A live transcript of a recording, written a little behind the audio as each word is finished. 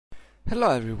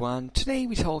Hello everyone, today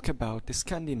we talk about the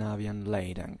Scandinavian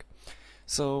Leidang.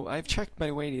 So I've checked, by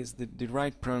the way, is the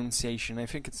right pronunciation. I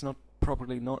think it's not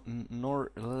properly nor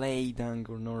Leidang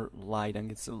or nor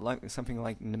Leidang. It's something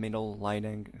like in the middle,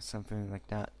 Leidang, something like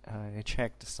that. I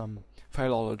checked some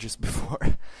philologists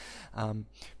before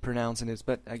pronouncing it,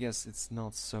 but I guess it's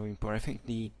not so important. I think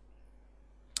the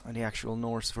actual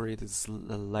Norse for it is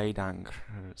Leidang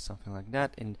or something like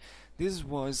that, and this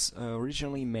was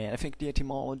originally made. I think the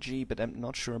etymology, but I'm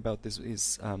not sure about this,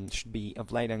 is should be of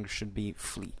Leidang should be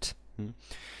fleet.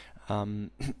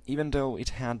 Even though it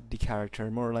had the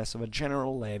character more or less of a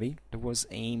general levy that was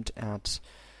aimed at,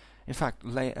 in fact,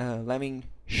 levying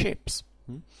ships.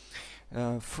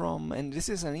 And this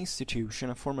is an institution,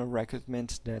 a form of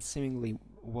recruitment that seemingly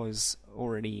was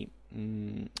already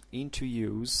into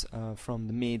use from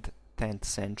the mid-10th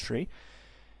century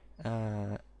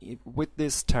with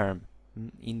this term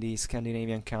in the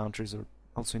Scandinavian countries, or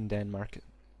also in Denmark.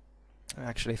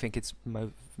 Actually, I think it's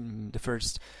the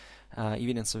first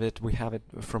evidence of it. We have it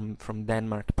from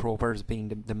Denmark proper as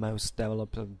being the most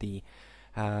developed of the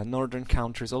northern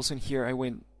countries. Also in here I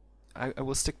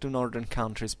will stick to northern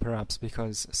countries perhaps,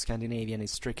 because Scandinavian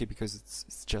is tricky because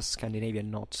it's just Scandinavia,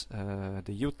 not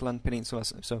the Jutland Peninsula.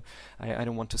 So I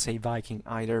don't want to say Viking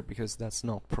either, because that's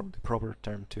not the proper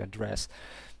term to address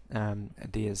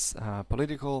these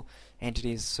political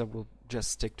entities. So we'll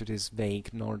just stick to this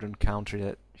vague northern country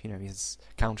that is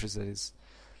countries that is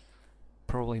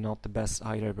probably not the best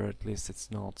either, but at least it's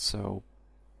not so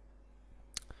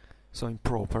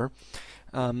improper.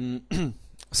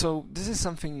 So this is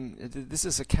something. This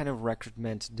is a kind of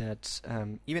recruitment that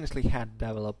eventually had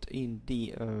developed in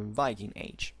the Viking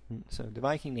Age. So the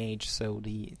Viking Age, so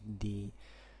the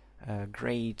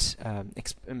great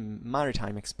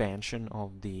maritime expansion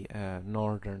of the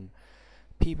northern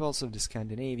peoples of the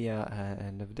Scandinavia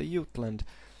and of the Jutland,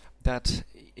 that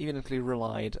eventually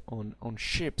relied on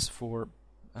ships for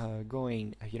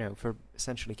going, for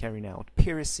essentially carrying out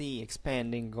piracy,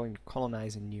 expanding, going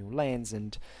colonizing new lands.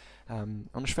 And on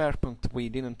Schwerpunkt we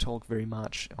didn't talk very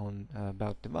much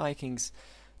about the Vikings.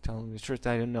 Telling the truth,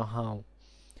 I don't know how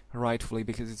rightfully,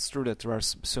 because it's true that there are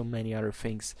so many other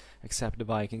things except the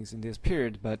Vikings in this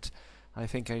period, but I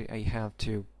think I have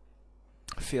to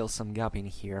fill some gap in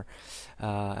here,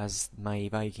 as my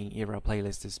Viking era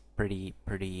playlist is pretty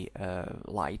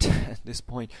light at this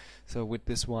point. So with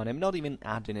this one, I'm not even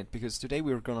adding it, because today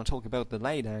we're gonna talk about the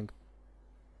Leidang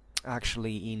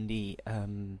actually in the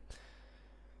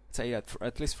say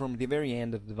at least from the very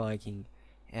end of the Viking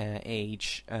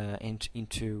age and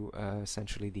into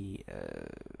essentially the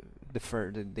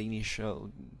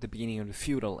beginning of the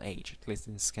feudal age, at least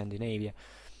in Scandinavia,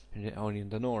 or in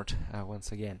the north.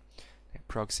 Once again,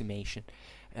 approximation,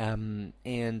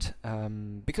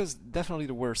 because definitely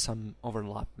there were some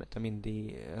overlapment. I mean,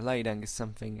 the Leidang is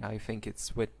something I think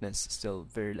it's witnessed still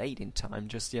very late in time.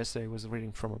 Just yesterday I was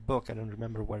reading from a book, I don't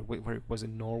remember where it was,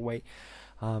 in Norway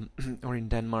or in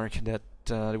Denmark, that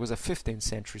there was a 15th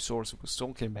century source who was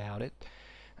talking about it.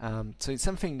 So it's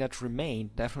something that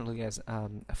remained definitely as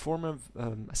a form of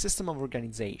a system of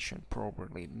organization,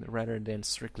 probably, rather than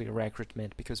strictly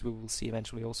recruitment, because we will see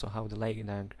eventually also how the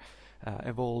Leidang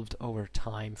evolved over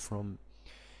time from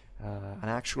an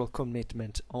actual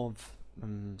commitment of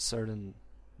certain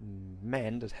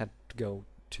men that had to go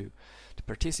to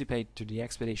participate to the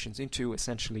expeditions into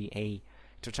essentially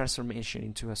to transformation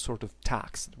into a sort of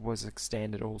tax that was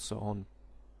extended also on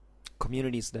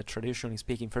communities that, traditionally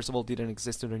speaking, first of all didn't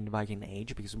exist during the Viking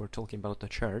Age, because we're talking about the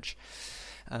church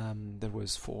that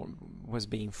was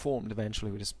being formed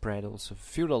eventually with the spread also of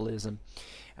feudalism.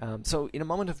 So in a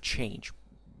moment of change,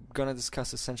 we're gonna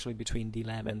discuss essentially between the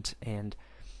 11th and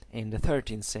the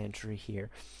 13th century here,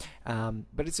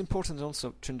 but it's important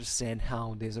also to understand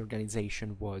how this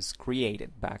organization was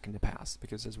created back in the past,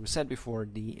 because as we said before,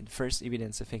 the first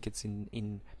evidence, I think it's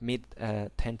in mid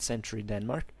 10th century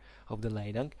Denmark, of the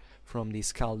Leidang, from the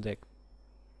Skaldic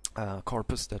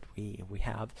corpus that we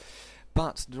have.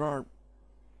 But there are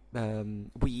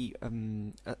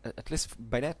at least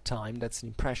by that time, that's an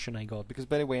impression I got, because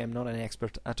by the way, I'm not an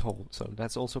expert at all, so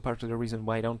that's also part of the reason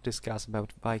why I don't discuss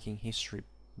about Viking history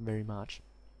very much.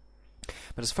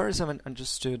 But as far as I've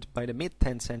understood, by the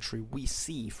mid-10th century, we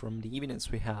see from the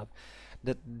evidence we have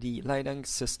that the Leidang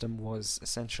system was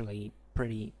essentially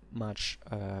pretty much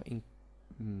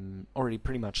already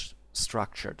pretty much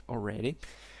structured already,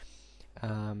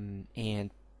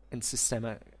 and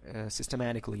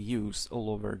systematically used all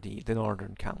over the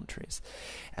northern countries,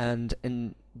 and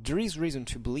there is reason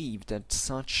to believe that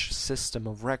such system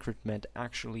of recruitment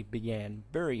actually began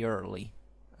very early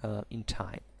in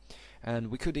time.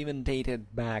 And we could even date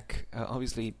it back,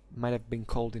 obviously it might have been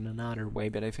called in another way,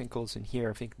 but I think also in here,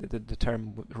 I think that the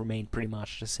term would remain pretty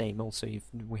much the same, also if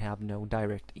we have no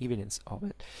direct evidence of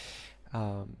it.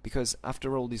 Because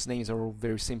after all, these names are all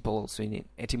very simple also in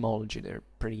etymology. They're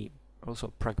pretty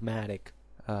also pragmatic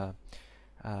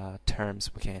terms,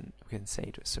 we can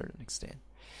say to a certain extent.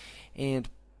 And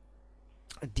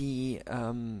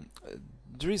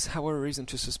there is, however, reason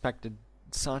to suspect that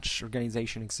such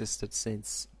organization existed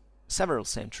since several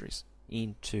centuries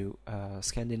into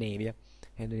Scandinavia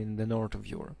and in the north of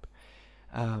Europe.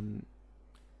 And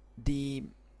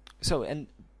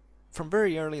from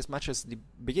very early, as much as the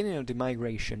beginning of the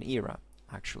migration era,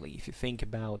 actually, if you think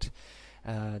about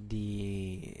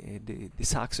the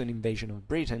Saxon invasion of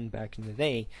Britain back in the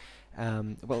day,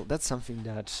 well, that's something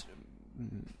that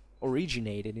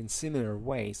originated in similar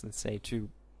ways, let's say, to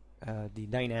the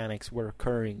dynamics were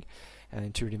occurring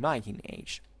to the Viking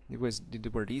Age. There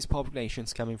were these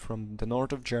populations coming from the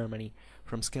north of Germany,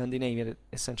 from Scandinavia, that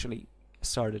essentially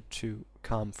started to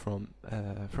come from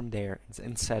there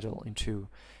and settle into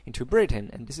Britain.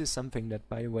 And this is something that,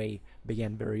 by the way,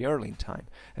 began very early in time.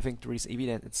 I think there is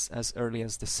evidence as early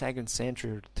as the 2nd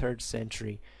century or the 3rd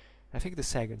century, I think the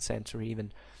 2nd century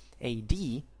even,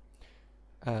 AD,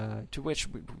 to which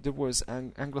there was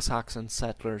Anglo-Saxon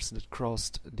settlers that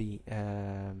crossed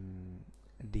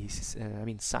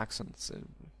Saxons,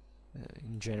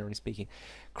 in generally speaking,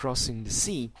 crossing the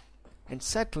sea and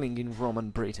settling in Roman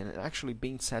Britain, and actually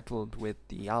being settled with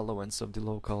the allowance of the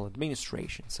local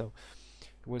administration. So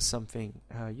it was something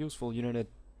useful, that,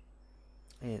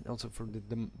 and also for the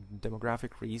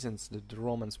demographic reasons, that the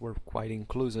Romans were quite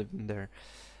inclusive in their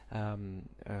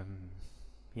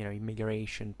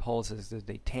immigration policies, that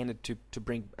they tended to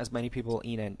bring as many people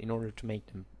in order to make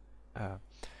them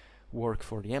work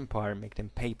for the empire, make them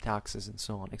pay taxes and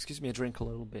so on. Excuse me, I drink a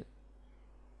little bit.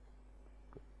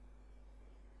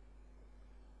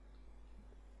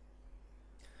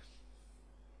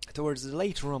 Towards the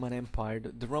late Roman Empire,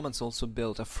 the Romans also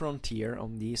built a frontier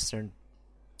on the eastern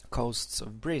coasts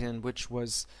of Britain, which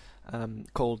was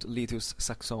called Litus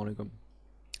Saxonicum,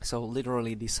 so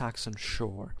literally the Saxon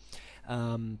shore,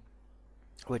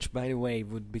 which, by the way,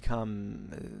 would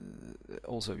become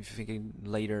also, if you're thinking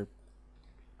later,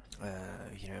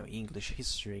 English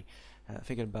history,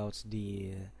 thinking about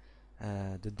the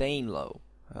Danelaw,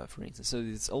 for instance. So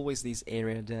it's always this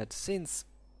area that, since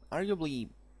arguably,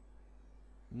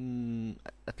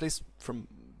 at least from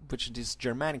which these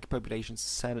Germanic populations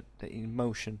set in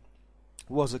motion,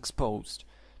 was exposed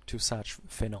to such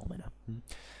phenomena.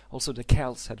 Also, the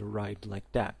Celts had arrived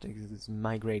like that. It's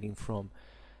migrating from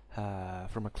a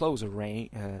closer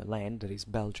land, that is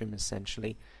Belgium,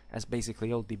 essentially, as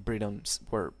basically all the Britons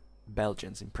were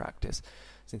Belgians in practice,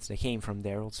 since they came from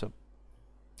there also.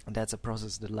 And that's a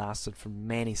process that lasted for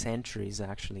many centuries,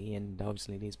 actually, and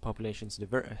obviously these populations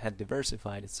had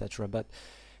diversified, etc. But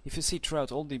if you see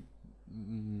throughout all the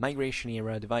migration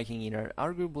era, the Viking era,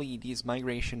 arguably this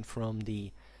migration from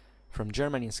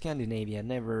Germany and Scandinavia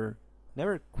never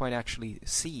quite actually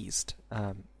ceased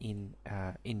in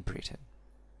Britain,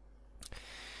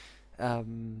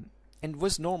 and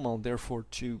was normal, therefore,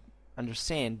 to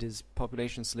understand these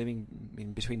populations living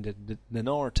in between the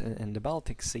North and the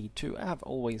Baltic Sea to have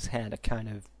always had a kind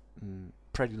of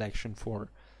predilection for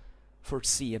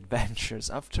sea adventures.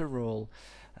 After all,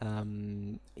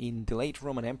 in the late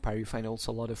Roman Empire, you find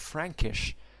also a lot of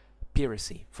Frankish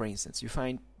piracy. For instance, you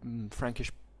find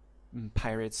Frankish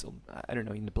pirates, I don't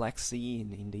know, in the Black Sea,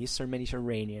 in the Eastern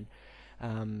Mediterranean.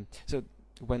 So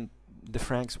when the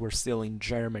Franks were still in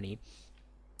Germany,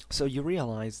 so you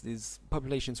realize these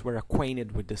populations were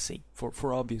acquainted with the sea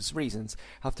for obvious reasons.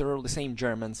 After all, the same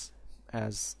Germans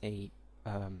as the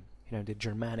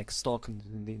Germanic stock,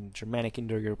 the Germanic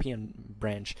Indo-European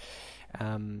branch,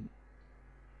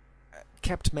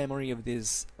 kept memory of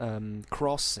this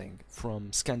crossing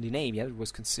from Scandinavia. It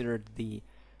was considered the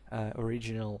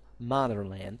original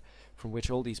motherland from which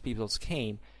all these peoples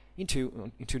came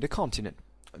into the continent.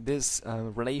 This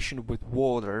relation with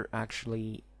water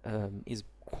actually is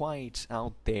quite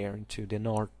out there into the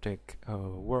Nordic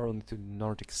world, into the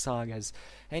Nordic sagas,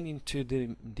 and into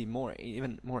the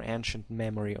even more ancient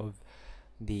memory of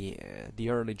the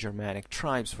early Germanic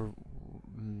tribes for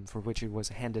which it was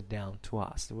handed down to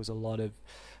us. There was a lot of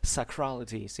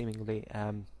sacrality, seemingly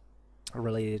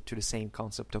related to the same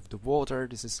concept of the water.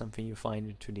 This is something you find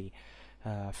into the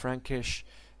Frankish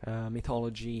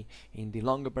mythology, in the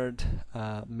Longobard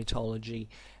mythology.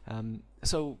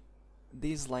 So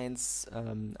these lands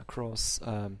across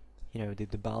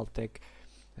the Baltic,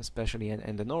 especially,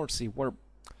 and the North Sea, were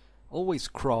always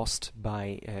crossed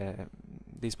by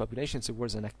these populations, it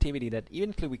was an activity that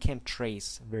eventually we can't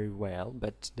trace very well,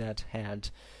 but that had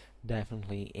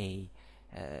definitely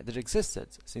that existed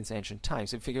since ancient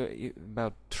times. If you figure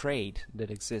about trade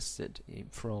that existed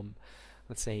from,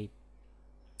 let's say,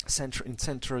 in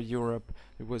Central Europe,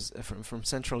 it was from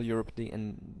Central Europe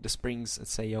and the springs,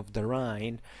 let's say, of the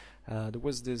Rhine. There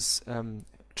was this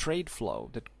trade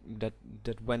flow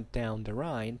that went down the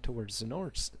Rhine towards the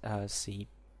North Sea,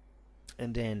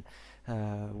 and then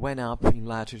went up in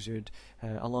latitude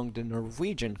along the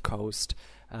Norwegian coast,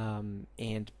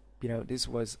 and this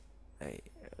was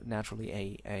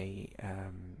naturally a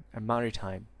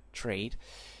maritime trade,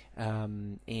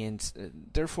 and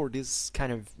therefore this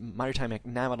kind of maritime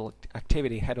naval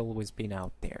activity had always been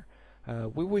out there.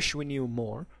 We wish we knew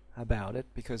more about it,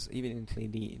 because evidently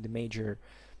the major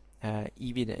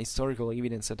historical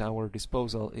evidence at our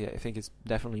disposal, I think, is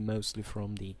definitely mostly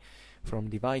from the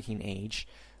Viking Age,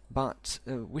 but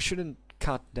we shouldn't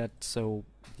cut that so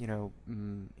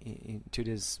into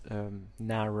this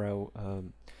narrow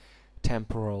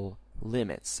temporal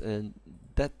limits. And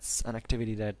that's an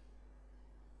activity that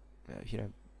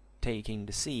taking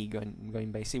the sea,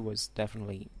 going by sea, was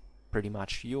definitely pretty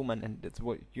much human, and it's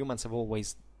what humans have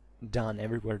always done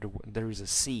everywhere there is a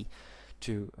sea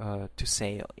to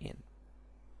sail in.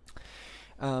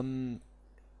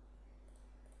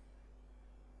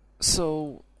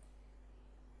 So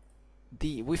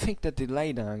we think that the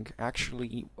Leidang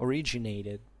actually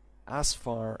originated as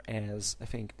far as, I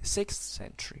think, the 6th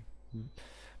century.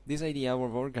 This idea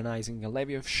of organizing a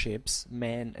levy of ships,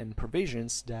 men, and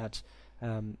provisions that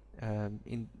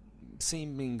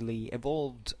seemingly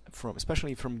evolved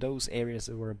especially from those areas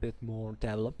that were a bit more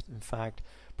developed. In fact,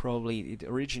 probably it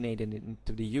originated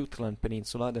into the Jutland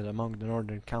Peninsula, that among the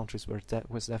northern countries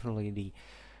was definitely the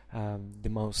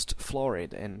most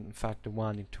florid, and in fact the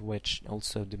one into which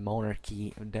also the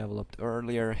monarchy developed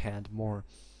earlier, had more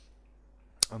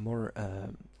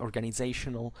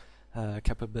organizational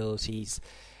capabilities,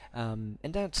 and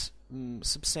that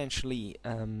substantially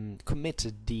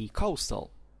committed the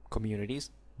coastal communities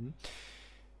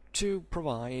to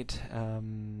provide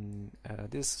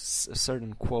this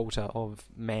certain quota of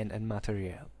men and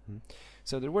material.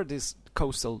 So there were these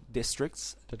coastal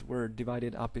districts that were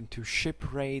divided up into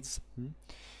ship raids,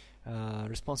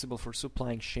 responsible for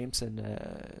supplying ships and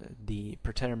the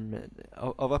predetermined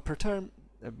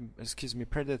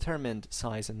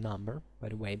size and number, by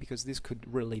the way, because this could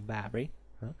really vary.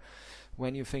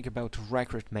 When you think about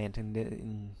recruitment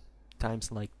in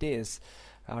times like this,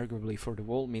 arguably for the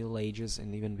old Middle Ages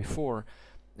and even before,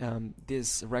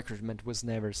 this recruitment was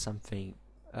never something,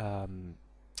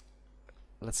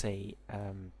 let's say,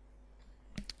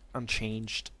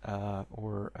 unchanged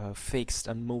or fixed,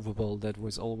 unmovable, that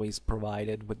was always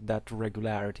provided with that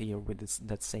regularity or with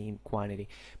that same quantity.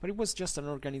 But it was just an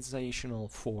organizational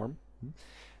form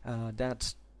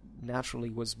that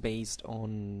naturally was based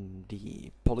on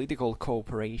the political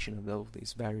cooperation of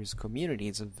these various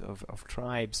communities of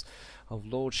tribes, of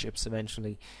lordships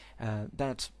eventually,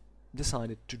 that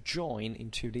decided to join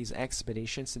into these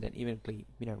expeditions, and then eventually,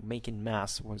 making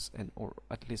mass was, or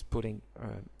at least putting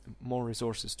more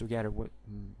resources together would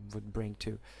bring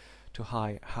to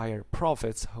higher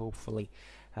profits, hopefully,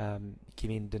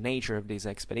 given the nature of these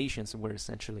expeditions were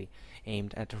essentially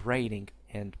aimed at raiding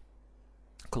and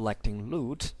collecting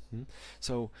loot.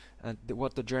 So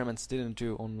what the Germans didn't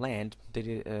do on land, they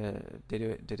did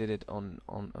it on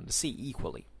the sea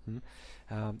equally.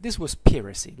 This was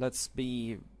piracy. Let's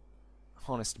be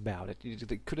honest about it.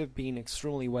 It could have been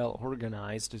extremely well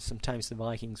organized. Sometimes the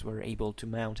Vikings were able to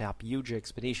mount up huge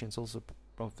expeditions, also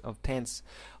of tens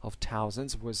of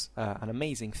thousands. It was an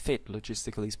amazing fit,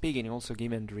 logistically speaking, also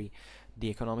given the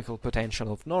economical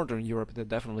potential of Northern Europe, that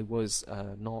definitely was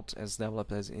not as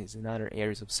developed as in other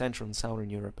areas of Central and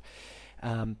Southern Europe,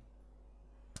 and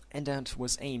that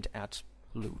was aimed at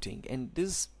looting. And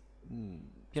this,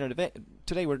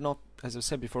 today we're not, as I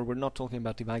said before, we're not talking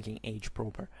about the Viking Age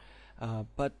proper,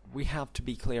 but we have to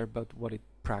be clear about what it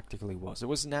practically was. There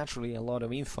was naturally a lot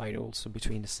of infight also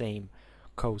between the same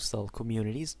coastal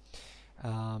communities.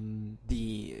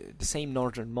 The same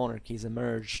northern monarchies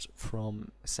emerged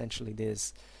from essentially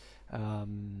this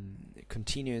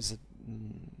continuous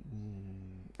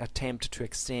attempt to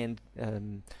extend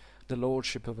the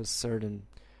lordship of a certain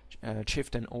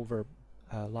chieftain over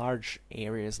large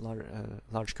areas,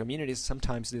 large communities.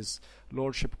 Sometimes this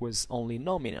lordship was only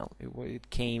nominal.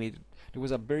 There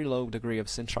was a very low degree of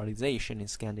centralization in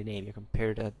Scandinavia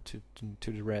compared to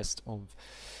the rest of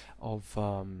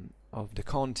the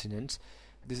continent.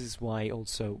 This is why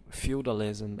also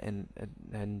feudalism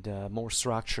and more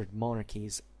structured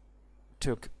monarchies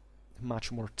took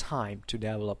much more time to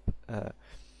develop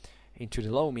into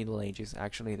the low Middle Ages,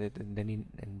 actually, than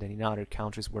in other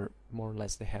countries where more or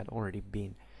less they had already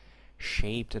been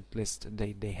shaped. At least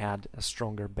they had a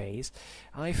stronger base.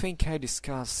 I think I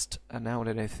discussed, now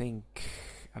that I think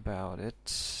about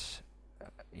it,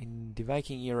 in the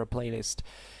Viking era playlist,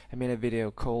 I made a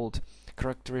video called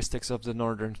Characteristics of the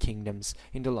Northern Kingdoms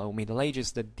in the Low Middle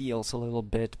Ages that deals a little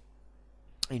bit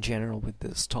in general with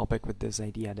this topic, with this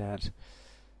idea that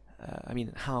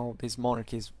how these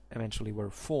monarchies eventually were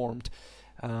formed,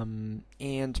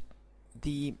 and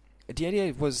the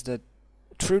idea was that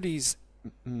through these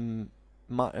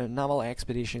naval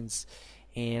expeditions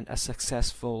and a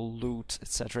successful loot,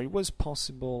 etc., it was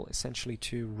possible essentially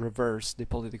to reverse the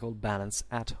political balance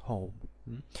at home,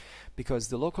 because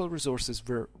the local resources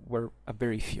were a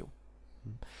very few.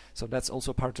 So that's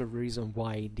also part of the reason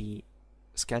why the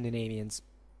Scandinavians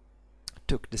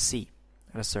took the sea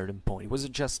at a certain point. It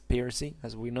wasn't just piracy,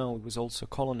 as we know, it was also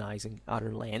colonizing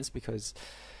other lands, because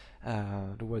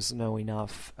there was no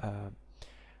enough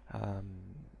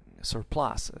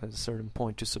surplus at a certain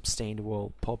point to sustain the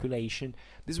world population.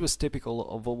 This was typical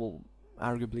of all,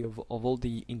 arguably, of all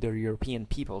the Indo-European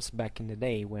peoples back in the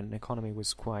day, when the economy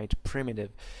was quite primitive,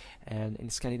 and in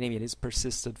Scandinavia this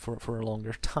persisted for a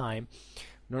longer time.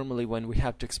 Normally, when we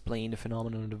have to explain the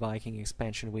phenomenon of the Viking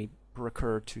expansion, we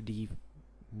recur to the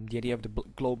idea of the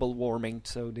global warming,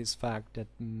 so this fact that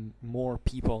more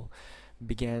people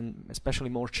began, especially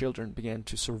more children, began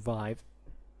to survive,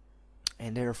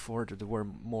 and therefore there were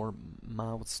more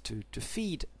mouths to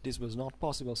feed. This was not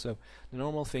possible, so the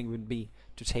normal thing would be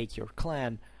to take your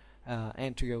clan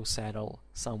and to go settle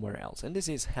somewhere else. And this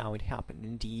is how it happened.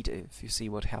 Indeed, if you see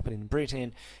what happened in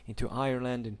Britain, into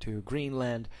Ireland, into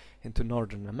Greenland, into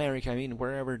Northern America,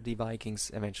 wherever the Vikings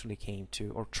eventually came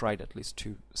to, or tried at least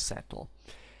to settle.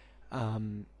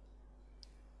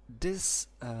 This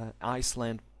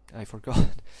Iceland, I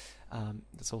forgot,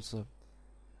 that's also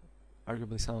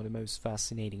arguably some of the most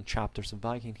fascinating chapters of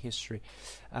Viking history.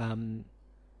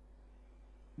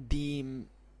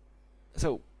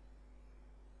 So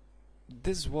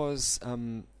this was,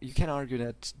 you can argue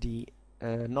that the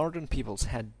northern peoples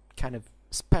had kind of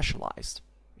specialized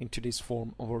into this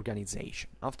form of organization.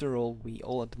 After all, we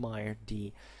all admire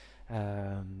the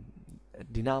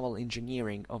naval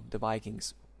engineering of the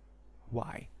Vikings.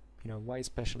 Why? Why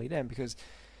especially them? Because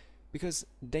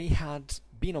they had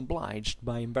been obliged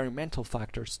by environmental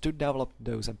factors to develop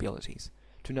those abilities,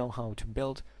 to know how to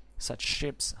build such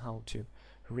ships, how to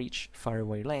reach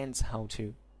faraway lands, how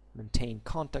to maintain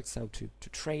contacts, how to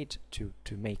trade, to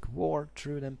make war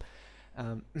through them,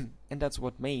 and that's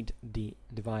what made the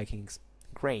Vikings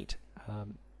great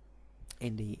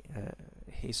in the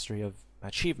history of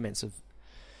achievements of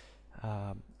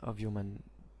human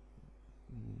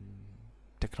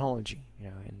technology,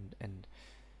 and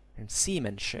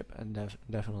seamanship, and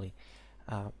definitely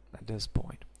at this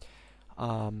point.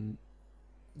 So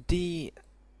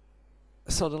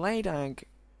the Leidang,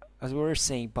 as we were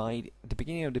saying, by the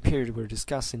beginning of the period we're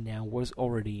discussing now, was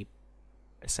already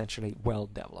essentially well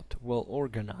developed, well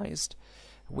organized.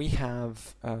 We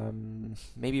have,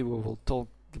 maybe we will talk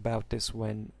about this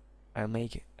when I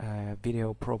make a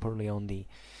video properly on the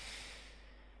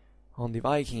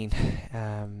Viking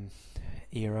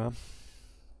era.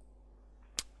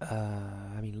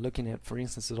 Looking at, for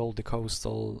instance, at all the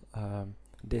coastal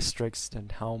districts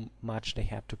and how much they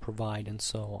had to provide and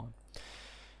so on.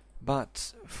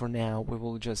 But for now, we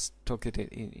will just talk at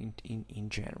it in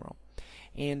general.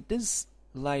 And this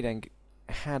Leidang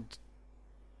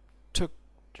took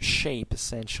shape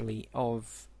essentially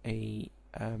of a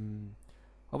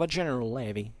general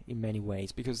levy in many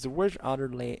ways, because there were other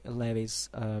levies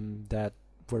that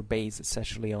were based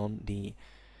essentially on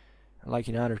like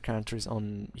in other countries,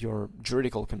 on your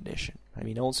juridical condition.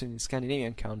 Also in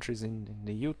Scandinavian countries, in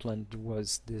the Jutland, there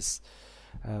was this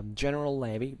general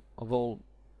levy of all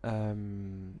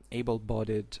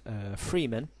able-bodied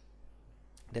freemen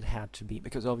that had to be,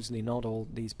 because obviously not all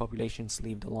these populations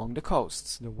lived along the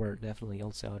coasts. There were definitely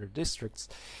also other districts,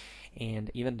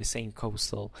 and even the same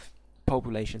coastal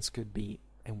populations could be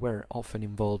and were often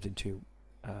involved into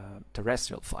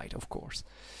terrestrial fight, of course.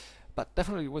 But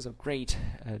definitely it was a great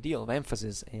deal of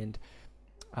emphasis, and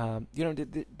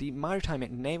the maritime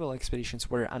and naval expeditions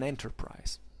were an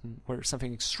enterprise, were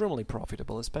something extremely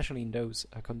profitable, especially in those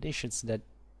conditions that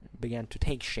began to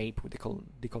take shape with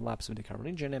the collapse of the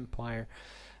Carolingian Empire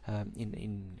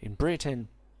in Britain,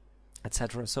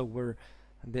 etc. So where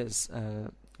this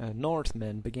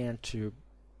Northmen began to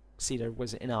see there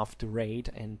was enough to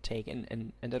raid and take,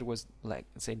 and that was, like,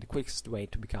 say, the quickest way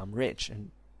to become rich,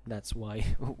 and that's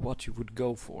why what you would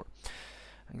go for.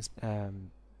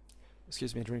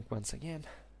 Excuse me, drink once again.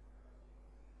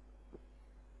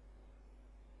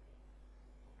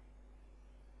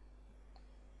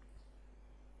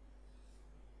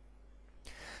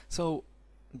 So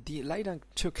the Leidang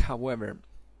took, however,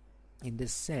 in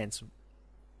this sense,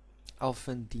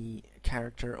 often the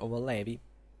character of a levy,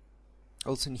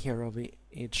 also in here of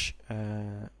each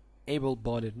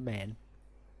able-bodied man,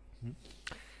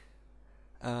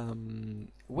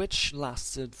 which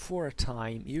lasted for a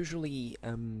time, usually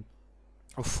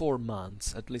of 4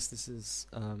 months. At least this is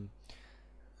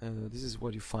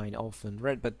what you find often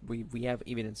read, but we have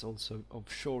evidence also of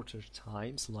shorter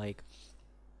times, like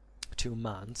 2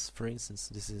 months. For instance,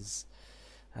 this is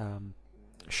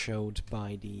showed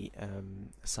by the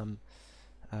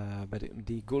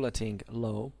the Gulating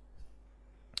law.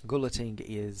 Gulating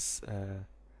is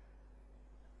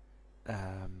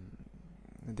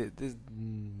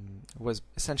was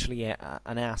essentially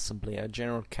an assembly, a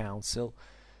general council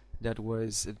that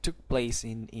took place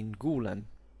in Gulen,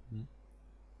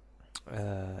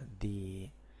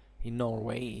 in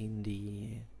Norway, in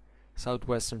the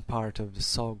southwestern part of the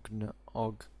Sogn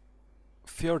og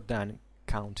Fjordan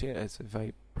county, as if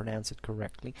I pronounce it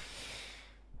correctly,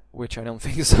 which I don't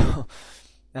think so.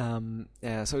 So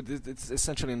it's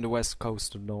essentially on the west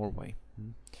coast of Norway,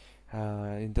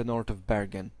 in the north of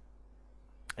Bergen.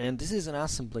 And this is an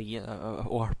assembly,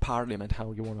 or parliament,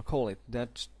 how you want to call it,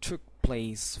 that took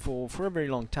place for a very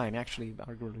long time, actually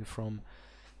arguably from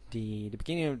the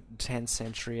beginning of the 10th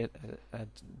century at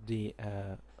the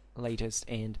latest,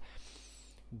 and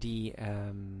the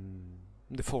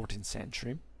 14th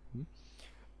century.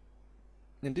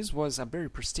 And this was a very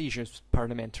prestigious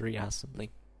parliamentary assembly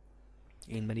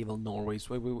in medieval Norway.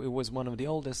 So it was one of the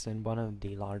oldest and one of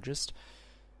the largest.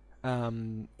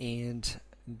 And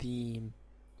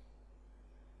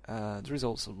there is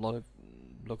also a lot of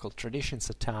local traditions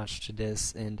attached to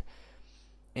this, and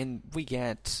we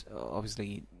get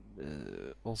obviously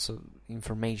also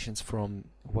informations from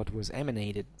what was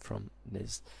emanated from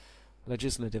this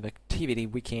legislative activity.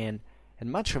 We can,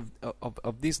 and much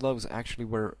of these laws actually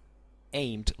were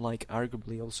aimed, like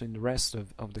arguably also in the rest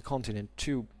of the continent,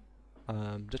 to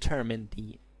determine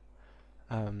the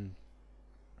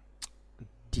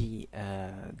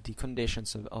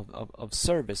conditions of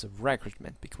service, of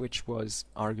recruitment, which was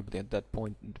arguably at that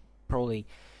point probably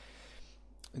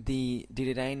the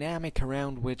dynamic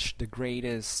around which the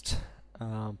greatest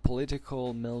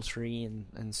political, military,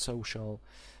 and social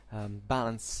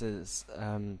balances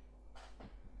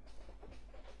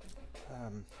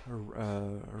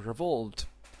revolved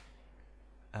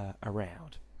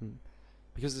around,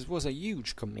 because this was a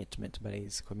huge commitment by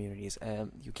these communities.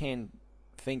 You can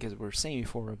think, as we were saying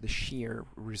before, of the sheer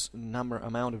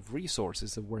amount of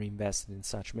resources that were invested in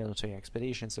such military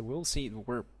expeditions. So we'll see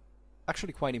were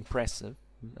actually quite impressive,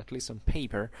 at least on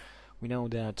paper. We know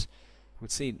that we'll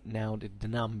see now the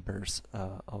numbers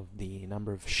of the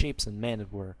number of ships and men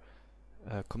that were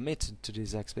committed to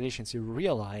these expeditions. You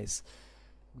realize,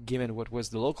 given what was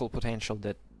the local potential,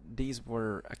 that these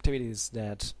were activities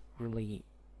that really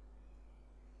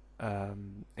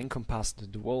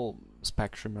encompassed the whole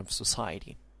spectrum of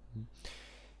society,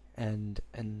 and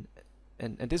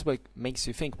this makes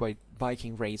you think why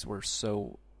Viking raids were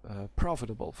so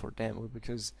profitable for them,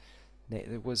 because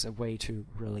it was a way to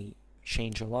really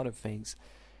change a lot of things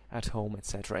at home,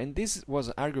 etc. And this was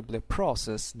arguably a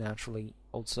process, naturally,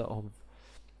 also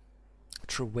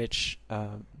through which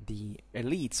the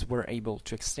elites were able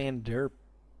to extend their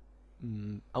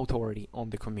authority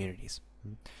on the communities.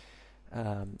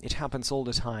 It happens all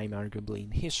the time, arguably,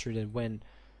 in history, that when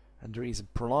there is a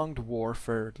prolonged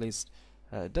warfare, at least,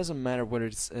 it doesn't matter whether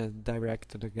it's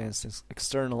directed against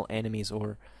external enemies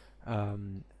or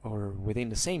within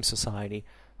the same society.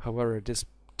 However, this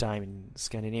time in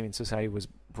Scandinavian society was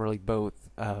really both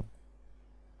at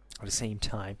the same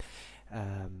time,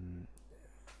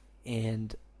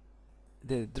 and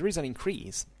there is an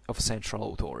increase of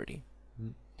central authority.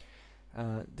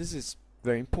 This is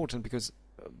very important because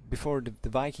before the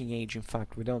Viking Age, in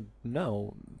fact, we don't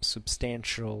know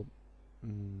substantial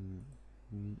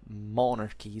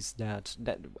monarchies that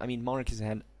I mean, monarchies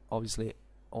had obviously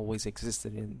always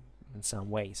existed in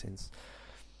some way since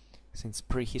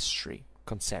prehistory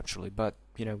conceptually, but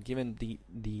given the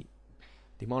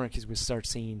monarchies we start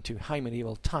seeing to high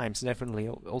medieval times, definitely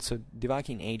also the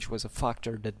Viking Age was a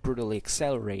factor that brutally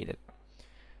accelerated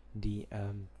the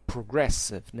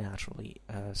progressive, naturally,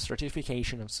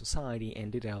 stratification of society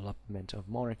and the development of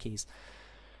monarchies,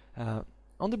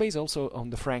 on the base also on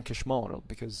the Frankish model,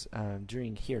 because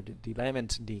during here the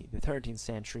 11th, the 13th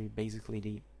century, basically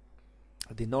the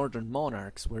the northern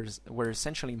monarchs were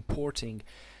essentially importing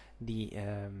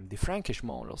the Frankish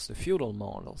models, the feudal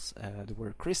models. They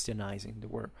were Christianizing. They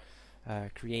were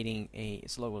creating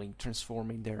slowly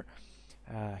transforming their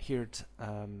hird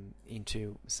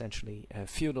into essentially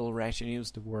feudal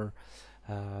retinues. They were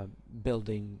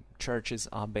building churches,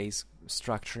 abbeys,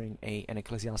 structuring an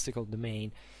ecclesiastical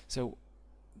domain. So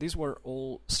these were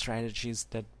all strategies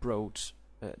that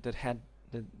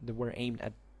that were aimed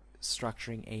at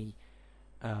structuring a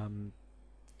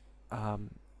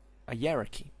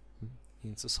hierarchy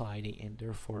in society, and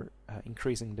therefore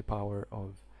increasing the power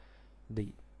of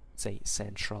the, say,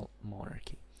 central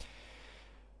monarchy.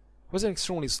 It was an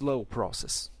extremely slow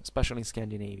process, especially in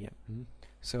Scandinavia.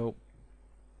 So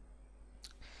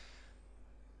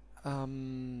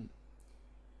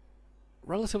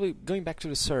relatively, going back to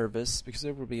the service, because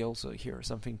there will be also here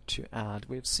something to add.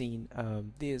 We've seen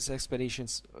these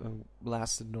expeditions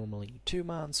lasted normally 2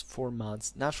 months, 4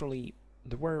 months. Naturally,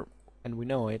 there were, and we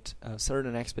know it,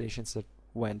 certain expeditions that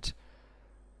went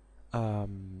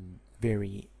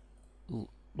very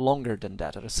longer than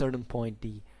that. At a certain point,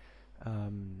 the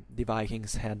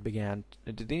Vikings had began.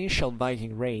 The initial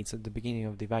Viking raids at the beginning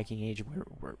of the Viking Age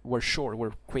were short,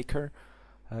 were quicker.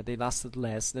 They lasted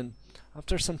less. Then,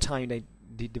 after some time,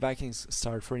 the Vikings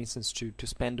started, for instance, to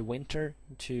spend the winter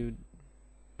to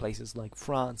places like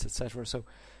France, etc. So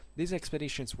these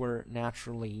expeditions were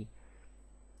naturally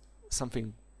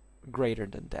something greater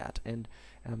than that. And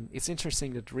it's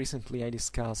interesting that recently I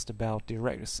discussed about the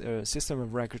system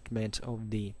of recruitment of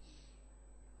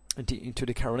into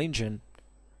the Carolingian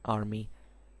army,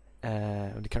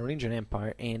 the Carolingian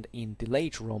Empire, and in the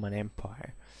late Roman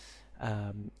Empire.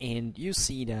 And you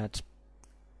see that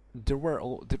there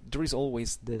is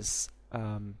always this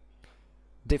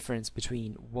difference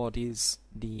between what is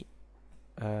the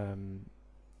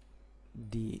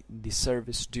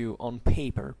service due on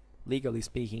paper, legally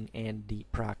speaking, and the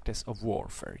practice of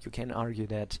warfare. You can argue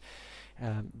that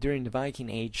during the Viking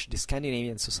Age, the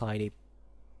Scandinavian society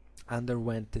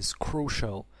underwent this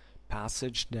crucial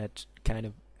passage that kind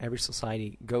of every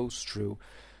society goes through,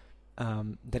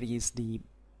 that is the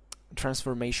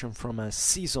transformation from a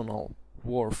seasonal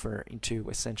warfare into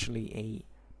essentially a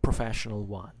professional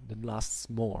one that lasts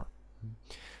more.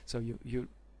 So you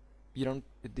don't,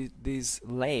 these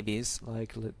levies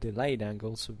like the Leidang,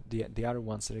 also the other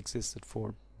ones that existed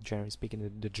for, generally speaking,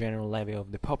 the general levy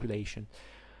of the population,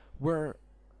 were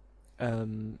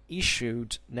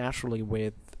issued naturally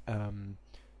with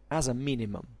as a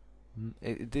minimum.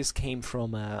 This came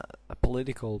from a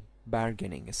political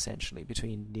bargaining, essentially,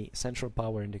 between the central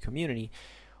power and the community,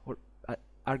 or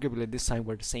arguably at this time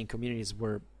where the same communities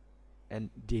were, and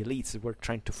the elites were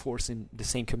trying to force in the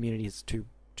same communities to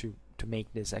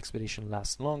make this expedition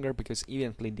last longer, because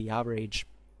evidently the average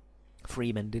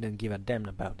freeman didn't give a damn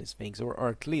about these things, or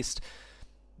at least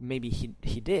maybe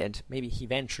he did, maybe he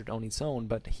ventured on his own,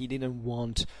 but he didn't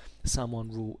want someone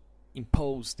who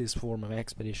imposed this form of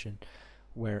expedition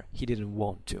where he didn't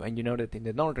want to. And you know that in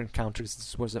the northern countries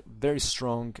this was a very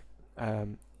strong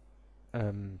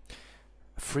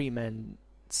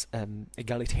freeman's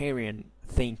egalitarian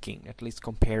thinking, at least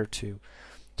compared to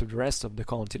the rest of the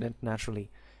continent. Naturally,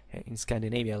 in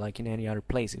Scandinavia, like in any other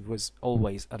place, it was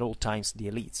always, at all times,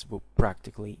 the elites who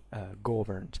practically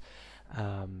governed.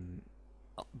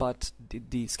 But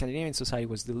the Scandinavian society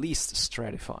was the least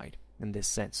stratified in this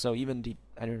sense. So even the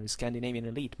Scandinavian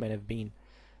elite might have been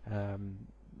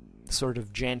sort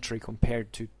of gentry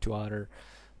compared to other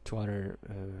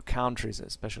countries,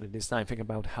 especially this time. Think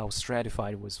about how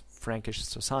stratified was Frankish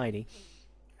society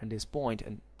at this point,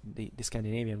 and the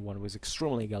Scandinavian one was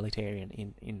extremely egalitarian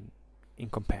in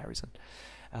comparison.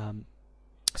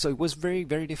 So it was very,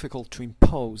 very difficult to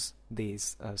impose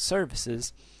these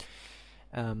services,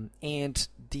 and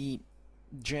the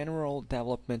general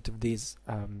development of these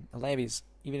levies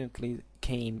evidently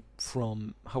came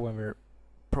from, however,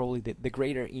 probably the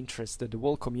greater interest that the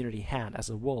whole community had as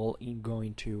a whole in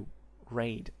going to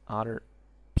raid other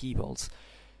peoples,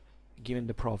 given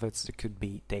the profits that could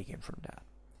be taken from that.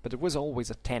 But there was always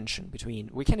a tension between,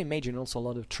 we can imagine also a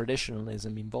lot of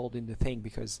traditionalism involved in the thing,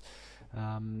 because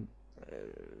the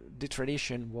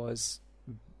tradition was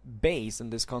based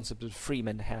on this concept that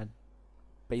freemen had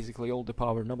basically all the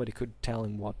power, nobody could tell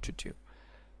him what to do.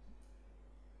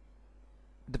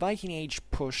 The Viking Age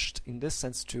pushed, in this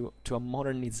sense, to a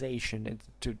modernization and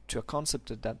to a concept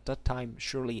that at that time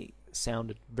surely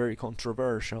sounded very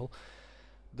controversial,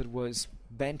 that was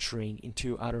venturing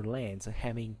into other lands and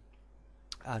having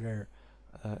other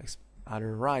other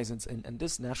horizons, and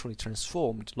this naturally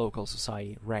transformed local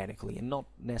society radically, and not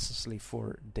necessarily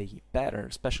for the better,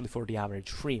 especially for the average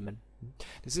freeman.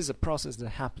 This is a process that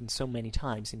happened so many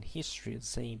times in history. The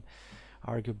same,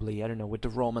 arguably, I don't know, with the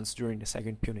Romans during the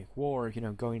Second Punic War,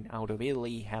 going out of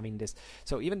Italy, having this.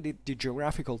 So even the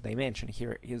geographical dimension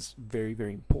here is very,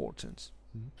 very important.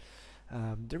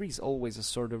 There is always a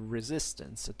sort of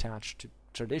resistance attached to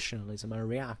traditionalism, a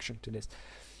reaction to this.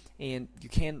 And you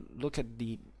can look at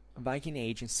the Viking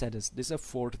Age instead as this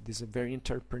effort, this a very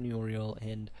entrepreneurial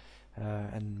and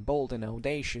bold and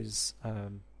audacious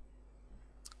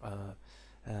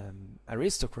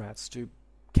aristocrats to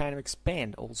kind of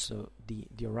expand also the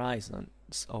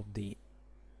horizons of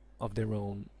their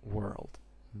own world,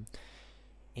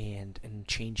 and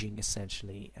changing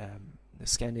essentially the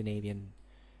Scandinavian,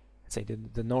 let's say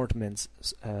the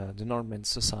Norman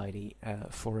society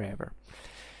forever.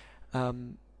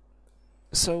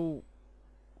 So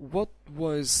what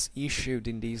was issued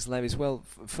in these levies? Well,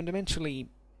 fundamentally,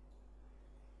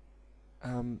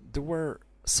 there were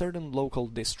certain local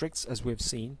districts, as we've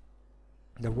seen,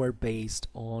 that were based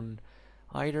on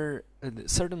either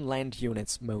certain land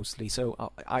units mostly,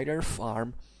 so either a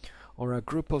farm or a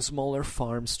group of smaller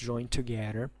farms joined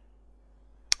together,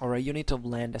 or a unit of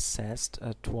land assessed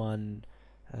at one.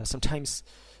 Sometimes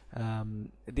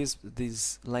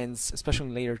these lands, especially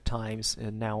in later times,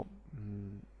 now.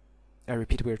 I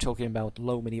repeat, we're talking about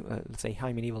low medieval, let's say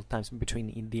high medieval times, between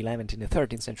in the 11th and the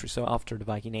 13th century. So after the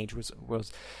Viking Age was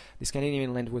the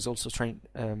Scandinavian land was also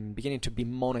beginning to be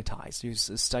monetized. You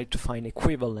started to find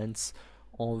equivalents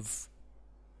of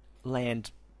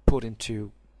land put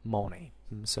into money.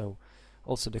 So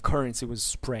also the currency was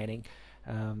spreading.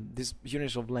 This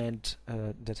unit of land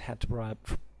that had to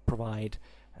provide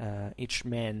each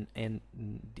man and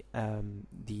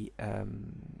the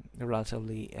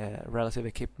relative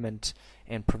equipment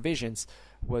and provisions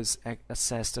was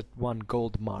assessed at 1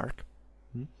 gold mark.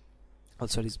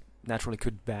 Also, this naturally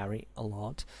could vary a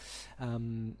lot.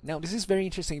 Now, this is very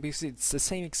interesting because it's the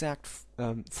same exact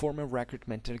form of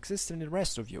recruitment that existed in the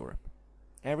rest of Europe.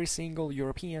 Every single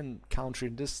European country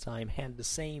at this time had the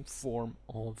same form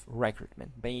of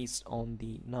recruitment based on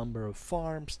the number of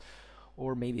farms,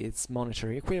 or maybe its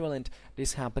monetary equivalent.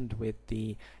 This happened in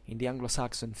the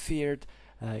Anglo-Saxon Fyrd.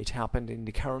 It happened in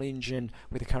the Carolingian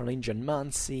with the Carolingian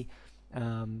Mansi.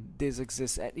 This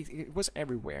exists. It was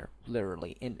everywhere,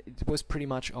 literally, and it was pretty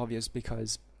much obvious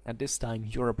because at this time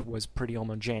Europe was pretty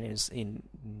homogeneous in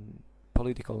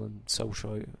political and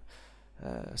social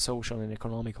and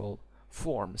economical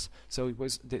forms. So it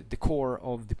was the core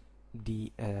of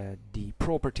the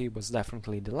property was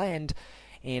definitely the land.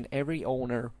 And every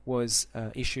owner was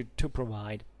issued to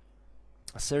provide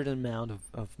a certain amount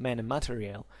of men and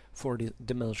material for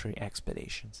the military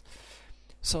expeditions.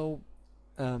 So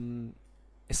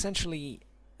essentially,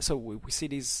 so we see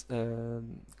these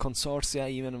consortia,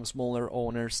 even of smaller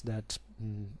owners, that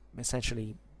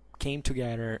essentially came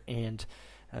together and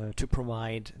to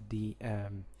provide the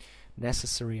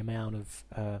necessary amount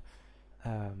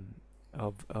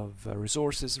of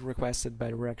resources requested by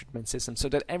the recruitment system, so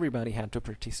that everybody had to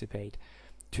participate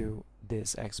to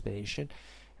this expedition.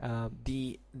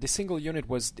 The single unit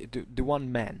was the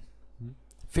one man,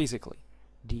 physically,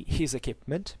 his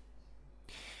equipment.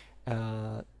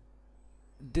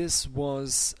 This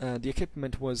was the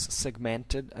equipment was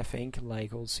segmented, I think,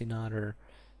 like also in other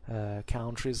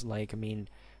countries. Like, I mean,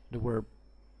 there were.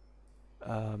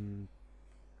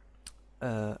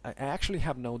 I actually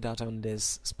have no data on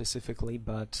this specifically,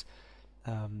 but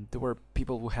there were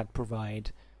people who had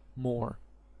provide more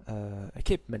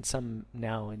equipment. Some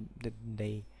now, and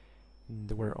they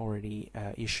were already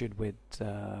issued with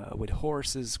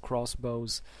horses,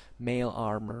 crossbows, mail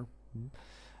armor.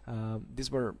 These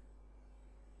were,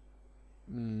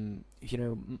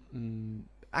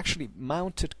 actually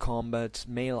mounted combat,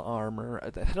 mail armor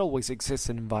that had always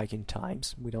existed in Viking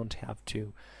times. We don't have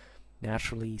to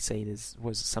naturally say this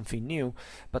was something new,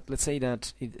 but let's say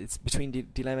that it's between the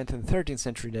 11th and 13th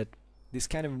century that this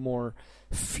kind of more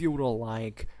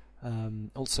feudal-like,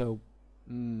 also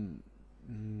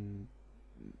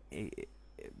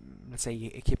let's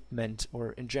say equipment,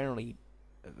 or in generally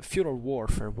feudal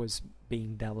warfare was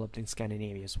being developed in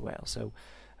Scandinavia as well. So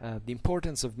the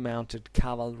importance of mounted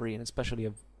cavalry, and especially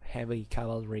of heavy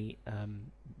cavalry,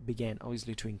 began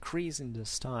obviously to increase in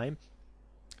this time,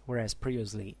 whereas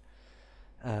previously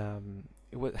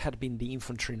it had been the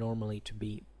infantry normally to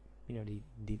be,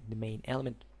 the main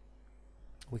element.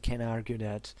 We can argue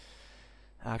that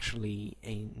actually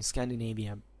in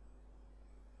Scandinavia,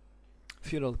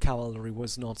 feudal cavalry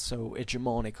was not so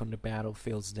hegemonic on the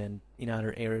battlefields than in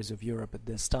other areas of Europe at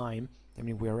this time. I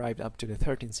mean, we arrived up to the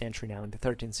 13th century now. In the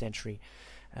 13th century,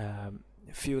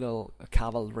 feudal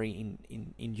cavalry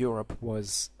in Europe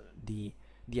was the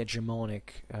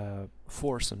hegemonic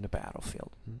force on the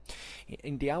battlefield.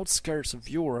 In the outskirts of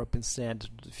Europe, instead,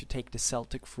 if you take the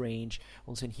Celtic range,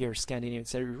 also in here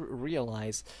Scandinavians, they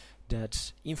realize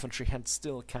that infantry had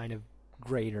still kind of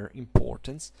greater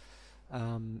importance.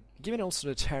 Given also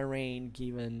the terrain,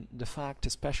 given the fact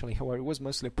especially, however, it was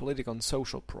mostly a political and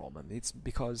social problem. It's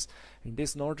because in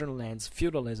these northern lands,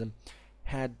 feudalism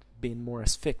had been more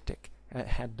asphyctic,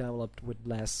 had developed with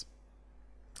less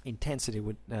intensity,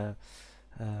 with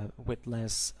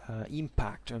less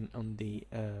impact on the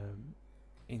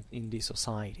in the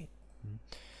society,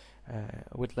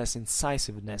 with less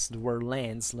incisiveness. There were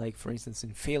lands, like for instance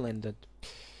in Finland, that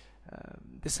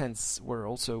this hence were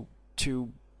also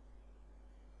too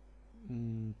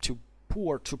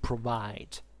poor to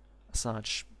provide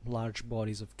such large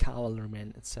bodies of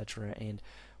cavalrymen, etc., and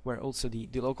where also the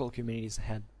local communities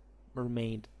had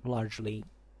remained largely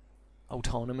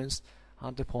autonomous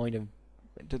at the point of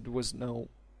that there was no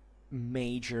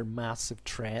major massive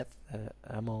threat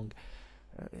among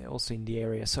also in the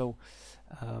area. So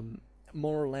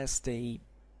more or less they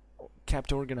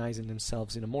kept organizing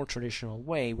themselves in a more traditional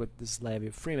way, with this levy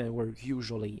of freemen were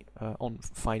usually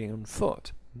fighting on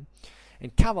foot.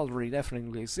 And cavalry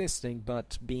definitely existing,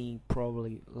 but being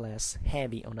probably less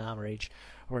heavy on average,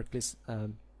 or at least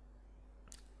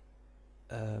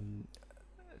than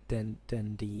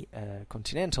the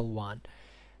continental one,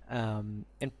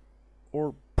 and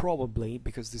or probably,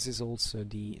 because this is also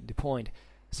the point,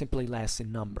 simply less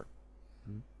in number.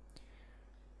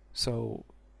 So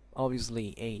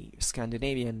obviously a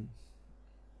Scandinavian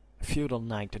feudal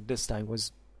knight at this time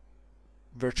was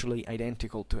virtually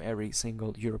identical to every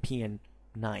single European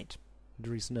knight.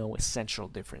 There is no essential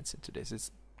difference into this.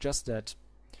 It's just that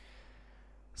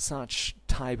such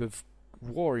type of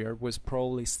warrior was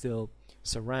probably still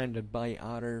surrounded by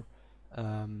other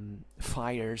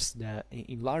fighters that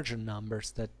in larger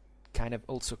numbers, that kind of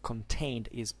also contained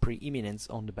his preeminence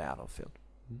on the battlefield.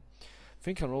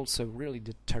 Think of also really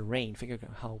the terrain. Think of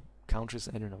how countries,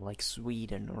 I don't know, like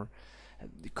Sweden or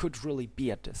it could really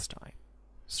be at this time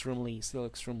still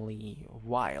extremely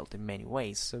wild in many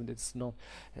ways. So it's not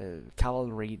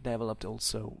cavalry developed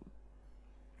also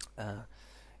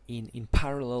in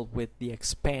parallel with the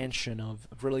expansion of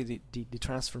really the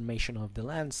transformation of the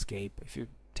landscape. If you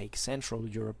take Central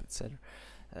Europe, etc.,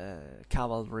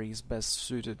 cavalry is best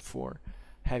suited for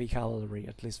heavy cavalry,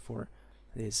 at least for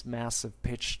this massive,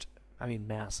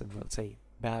 let's say,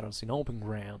 battles in open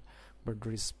ground where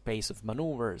there is space of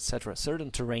maneuver, etc.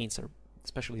 Certain terrains are,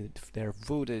 especially if they're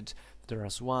wooded, there are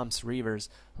swamps, rivers,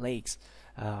 lakes.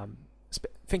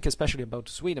 Think especially about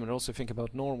Sweden, but also think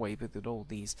about Norway with all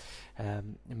these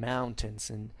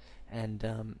mountains and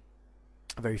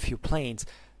very few plains.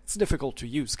 It's difficult to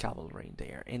use cavalry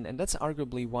there, and that's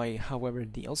arguably why, however,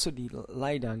 the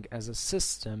Leidang as a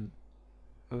system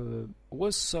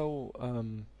was so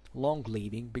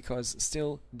long-living, because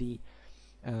still the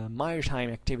maritime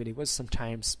activity was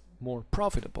sometimes more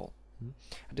profitable.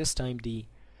 At this time, the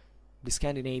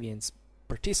Scandinavians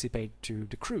participate to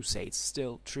the Crusades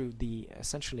still through the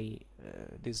essentially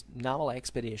these naval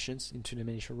expeditions into the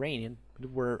Mediterranean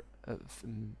that were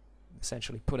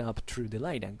essentially put up through the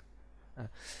Leidang.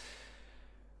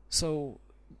 So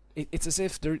it's as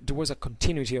if there was a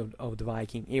continuity of the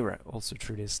Viking era also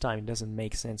through this time. It doesn't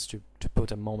make sense to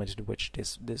put a moment at which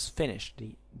this finished.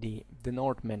 The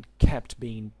Northmen kept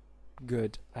being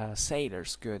good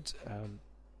sailors, good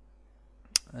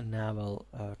naval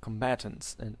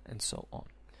combatants, and so on.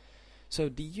 So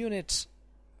the unit,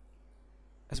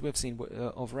 as we have seen,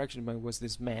 of Reichenbach was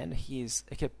this man, his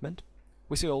equipment.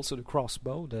 We see also the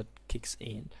crossbow that kicks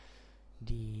in.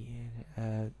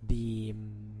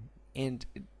 And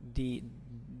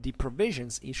the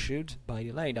provisions issued by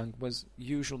the Leidang was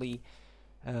usually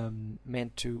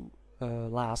meant to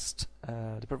last.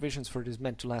 The provisions for this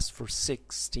meant to last for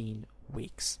 16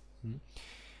 weeks.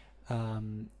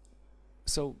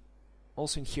 So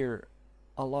also in here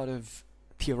a lot of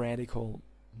theoretical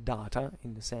data,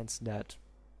 in the sense that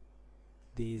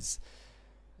these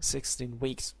 16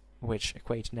 weeks, which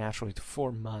equate naturally to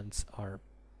 4 months, are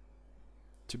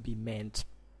to be meant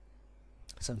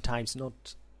sometimes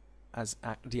not as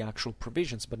the actual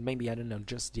provisions, but maybe, I don't know,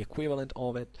 just the equivalent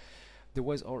of it. There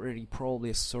was already probably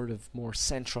a sort of more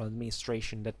central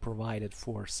administration that provided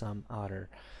for some other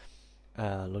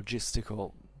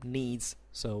logistical needs.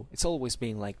 So it's always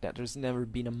been like that. There's never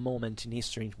been a moment in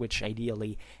history in which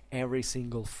ideally every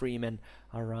single freeman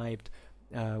arrived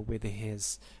with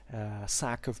his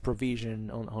sack of provision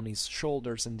on his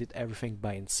shoulders and did everything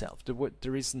by himself.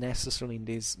 There is necessarily in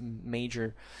these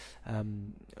major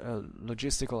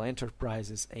logistical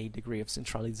enterprises a degree of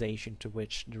centralization to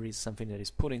which there is something that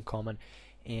is put in common,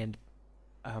 and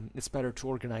it's better to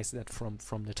organize that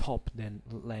from the top than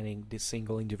letting the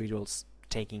single individuals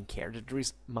taking care. There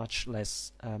is much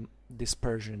less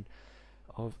dispersion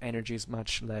of energies,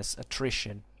 much less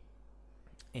attrition,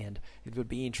 and it would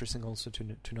be interesting also to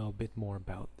know a bit more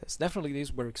about this. Definitely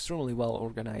these were extremely well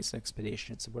organized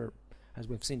expeditions where, as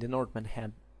we've seen, the Northmen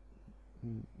had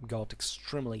got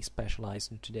extremely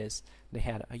specialized into this. They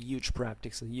had a huge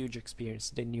practice, a huge experience,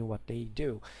 they knew what they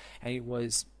do, and it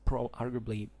was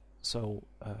arguably so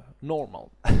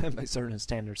normal by certain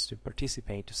standards to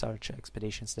participate to such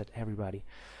expeditions that everybody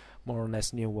more or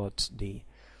less knew what the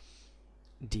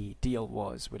deal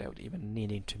was without even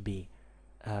needing to be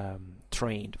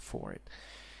trained for it.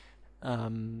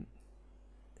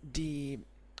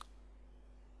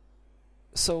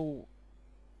 So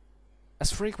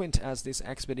as frequent as these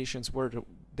expeditions were,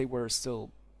 they were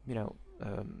still,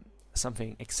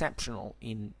 something exceptional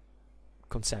in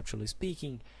conceptually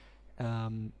speaking.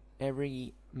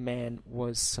 Every man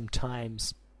was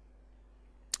sometimes,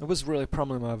 it was really a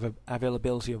problem of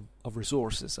availability of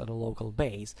resources at a local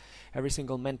base. Every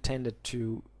single man tended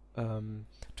to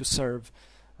serve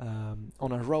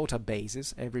on a rota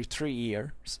basis every 3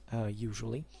 years,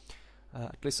 usually,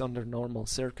 at least under normal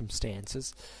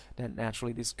circumstances. Then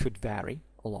naturally this could vary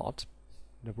a lot.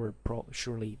 There were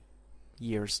surely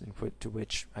years into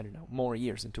which, more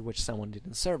years into which someone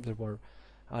didn't serve. There were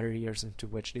other years into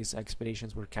which these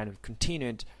expeditions were kind of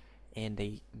continued, and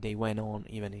they went on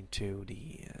even into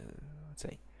the, let's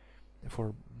say,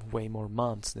 for way more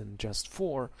months than just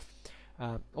 4.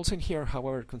 Also in here,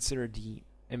 however, consider the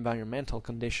environmental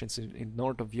conditions in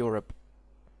north of Europe.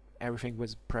 Everything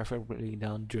was preferably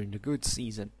done during the good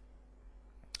season,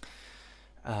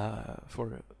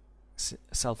 for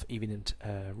self-evident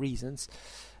reasons.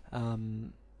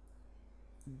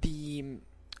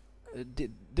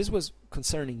 This was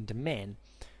concerning the men.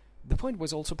 The point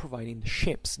was also providing the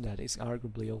ships. That is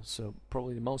arguably also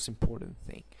probably the most important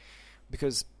thing,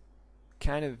 because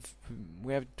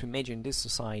we have to imagine this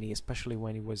society, especially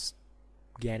when it was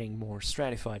getting more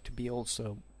stratified, to be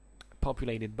also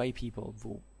populated by people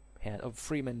of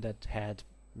freemen that had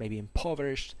maybe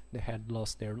impoverished, that had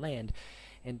lost their land,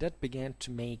 and that began to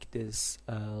make this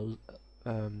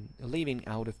living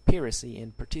out of piracy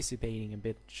and participating a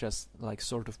bit just like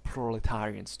sort of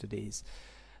proletarians to these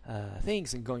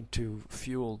things, and going to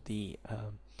fuel the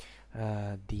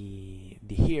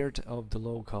herd of the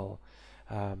local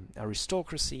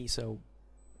aristocracy. So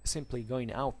simply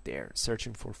going out there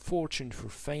searching for fortune, for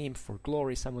fame, for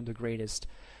glory. Some of the greatest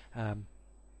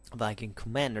Viking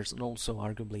commanders and also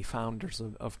arguably founders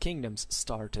of kingdoms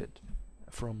started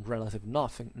from relative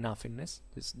nothingness.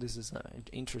 This is an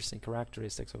interesting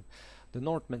characteristic of the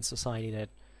Northman society, that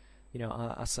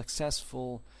a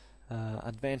successful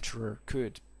adventurer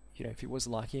could, if he was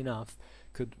lucky enough,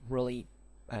 could really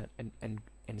and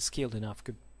skilled enough,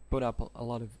 could put up a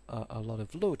lot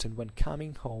of loot, and when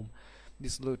coming home,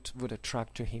 this loot would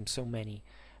attract to him so many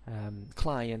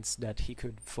clients that he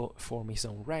could form his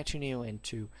own retinue and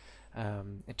to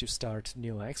start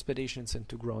new expeditions and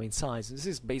to grow in size. This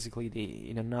is basically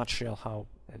in a nutshell how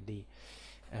the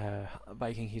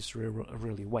Viking history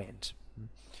really went.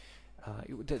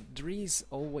 There is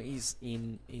always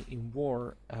in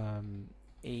war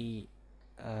a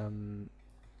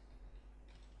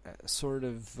sort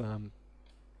of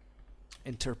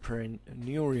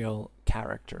entrepreneurial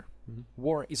character.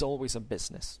 War is always a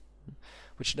business,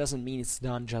 which doesn't mean it's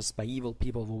done just by evil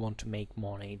people who want to make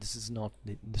money. This is not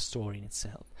the story in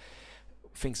itself.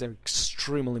 Things are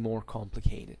extremely more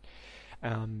complicated.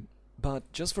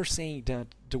 But just for saying that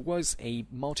there was a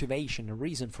motivation, a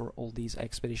reason for all these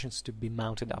expeditions to be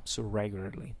mounted up so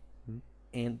regularly.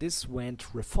 And this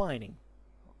went refining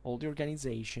all the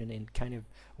organization and kind of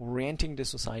orienting the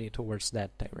society towards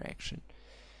that direction.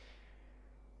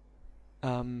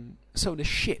 So the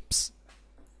ships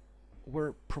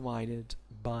were provided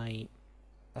by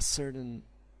a certain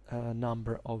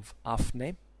number of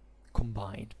afne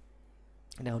combined.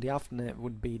 Now the afne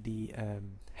would be the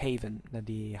haven,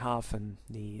 the hafen,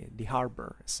 the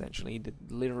harbor, essentially.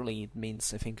 Literally it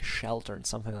means, I think, shelter and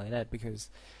something like that, because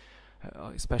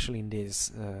especially in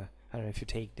this, I don't know if you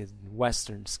take the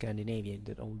western Scandinavia,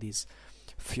 that all these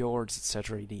fjords,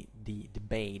 etc., the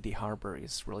bay, the harbor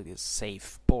is really this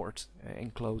safe port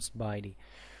enclosed by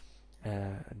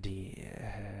the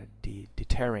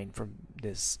terrain from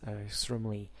this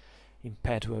extremely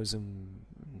impetuous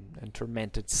and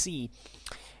tormented sea,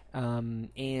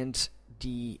 and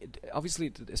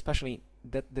obviously, especially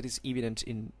that is evident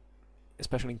in,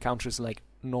 especially in countries like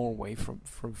Norway,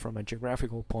 from a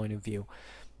geographical point of view.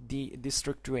 This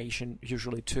structuration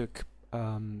usually took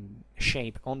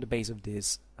shape on the base of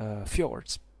these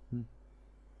fjords,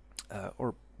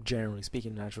 or generally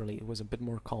speaking, naturally, it was a bit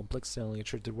more complex. Telling the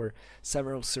truth, there were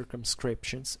several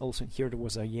circumscriptions. Also, here there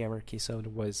was a hierarchy, so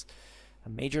there was a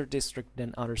major district,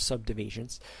 then other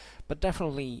subdivisions. But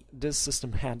definitely, this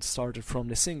system had started from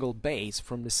the single base,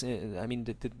 from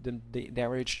the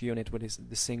average unit with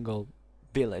the single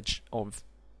village of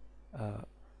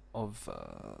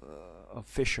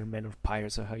fishermen or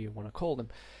pirates, or how you want to call them,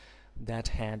 that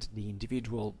had the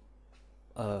individual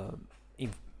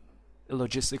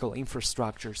logistical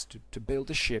infrastructures to build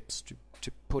the ships,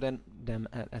 to put them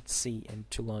at sea, and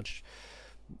to launch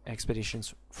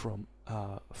expeditions from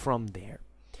there.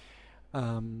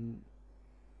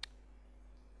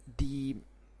 These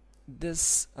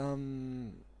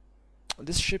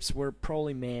ships were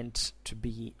probably meant to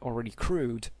be already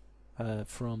crewed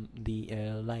from the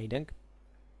Leidang.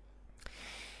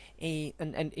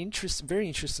 And very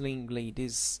interestingly,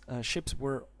 these ships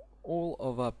were all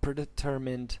of a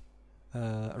predetermined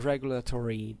regular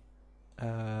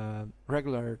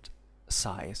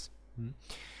size.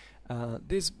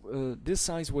 This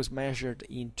size was measured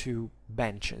into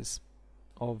benches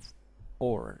of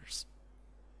oars.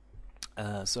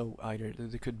 So either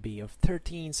there could be of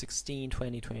 13, 16,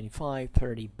 20, 25,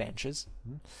 30 benches.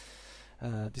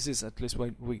 This is at least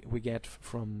what we get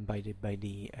from by the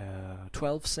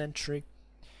 12th century,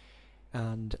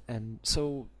 and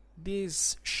so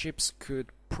these ships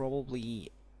could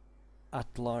probably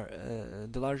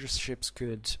the largest ships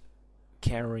could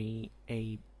carry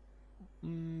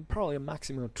probably a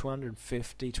maximum of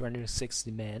 250,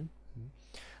 260 men.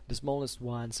 The smallest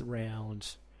ones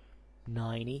around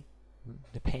 90.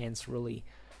 Depends really.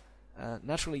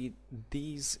 Naturally,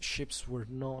 these ships were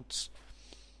not.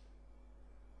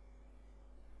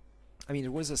 I mean,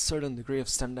 there was a certain degree of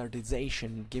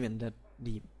standardization, given that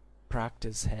the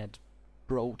practice had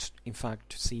brought, in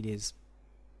fact, to see this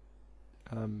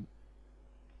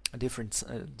difference,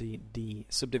 the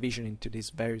subdivision into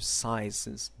these various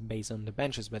sizes based on the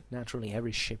benches. But naturally,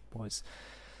 every ship was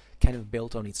kind of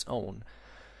built on its own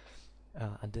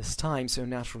at this time, so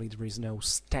naturally there is no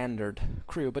standard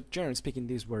crew. But generally speaking,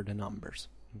 these were the numbers.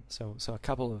 So a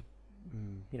couple of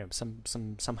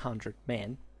some hundred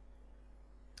men.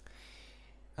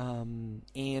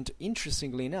 And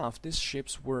interestingly enough, these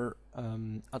ships were,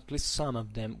 at least some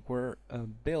of them, were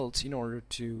built in order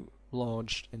to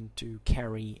lodge and to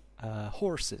carry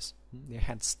horses. They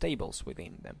had stables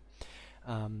within them.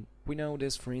 We know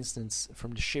this, for instance,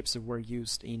 from the ships that were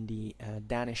used in the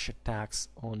Danish attacks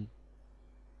on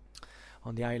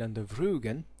the island of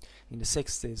Rügen in the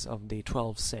 60s of the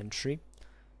 12th century.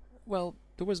 Well,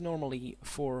 there was normally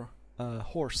 4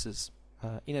 horses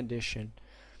in addition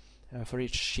for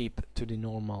each ship to the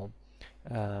normal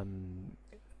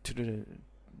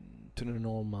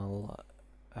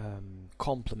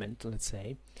complement, let's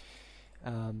say.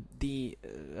 The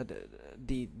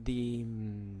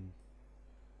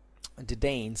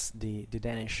Danes, the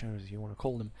Danish, as you want to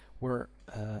call them, were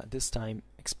this time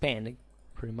expanding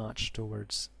pretty much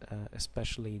towards,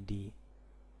 especially the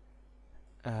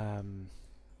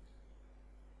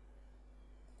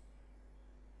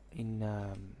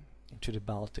into the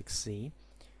Baltic Sea.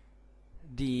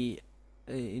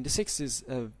 In the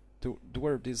 60s, there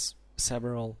were these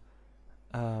several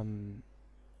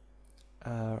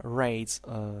raids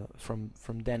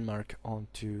from Denmark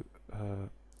onto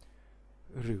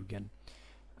Rügen.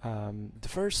 The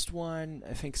first one,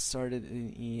 I think,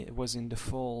 started was in the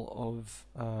fall of.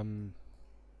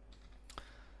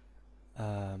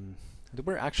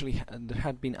 There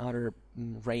had been other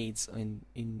raids on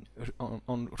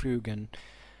Rügen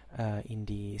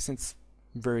since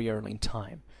very early in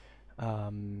time.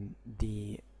 I've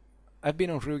been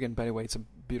on Rügen, by the way. It's a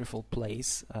beautiful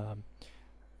place.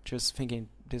 Just thinking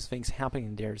these things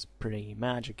happening there is pretty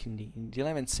magic. In the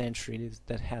 11th century,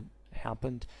 that had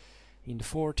happened. In the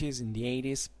 40s, in the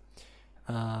 80s,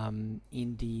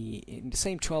 in the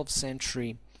same 12th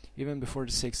century, even before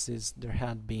the 60s, there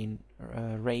had been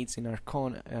raids in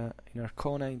Arkona in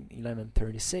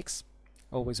 1136,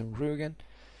 always on Rügen.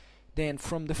 Then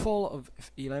from the fall of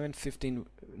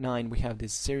 1159, we have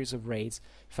this series of raids.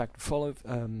 In fact, the fall of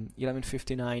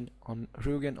 1159 on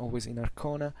Rügen, always in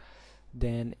Arkona.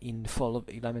 Then in the fall of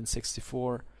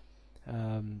 1164,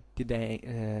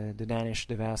 the Danish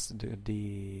devastated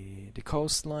the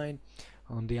coastline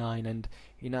on the island.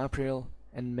 In April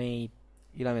and May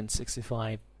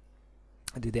 1165,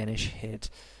 the Danish hit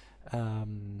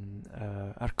Arkona,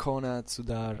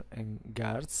 Tsudar, and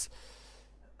Garz,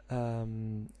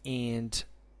 and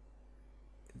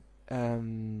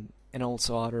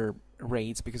also other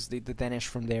raids, because the Danish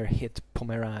from there hit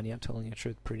Pomerania, telling the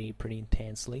truth, pretty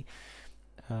intensely.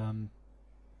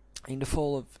 In the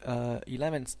fall of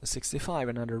 1165,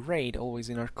 another raid, always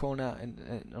in Arkona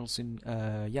and also in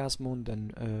Jasmund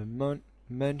and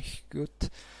Mönchgut.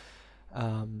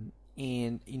 And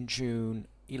in June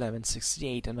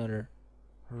 1168, another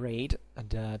raid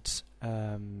that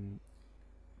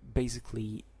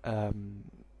basically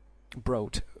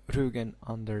brought Rügen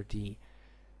under the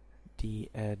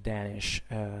Danish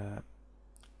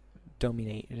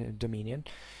dominion.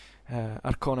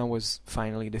 Arkona was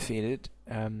finally defeated,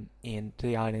 and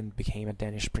the island became a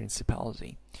Danish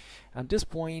principality. At this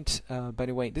point, by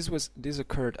the way, this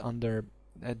occurred under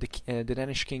the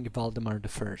Danish king Valdemar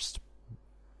I,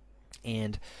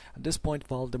 and at this point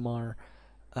Valdemar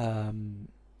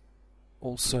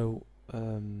also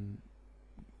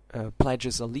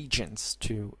pledges allegiance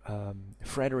to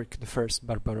Frederick I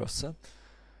Barbarossa,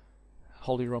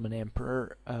 Holy Roman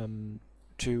Emperor,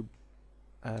 to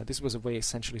this was a way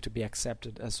essentially to be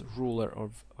accepted as ruler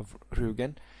of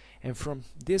Rügen, and from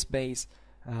this base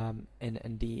and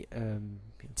the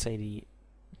let's say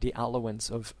the allowance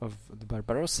of the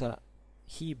Barbarossa,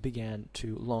 he began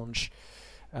to launch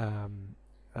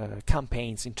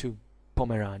campaigns into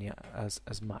Pomerania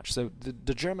as much. So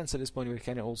the Germans at this point were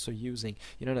kind of also using,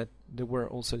 that there were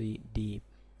also the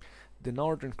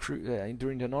northern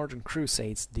during the Northern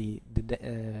Crusades, the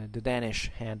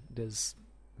Danish had this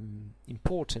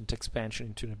important expansion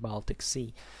into the Baltic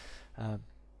Sea,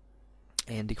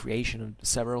 and the creation of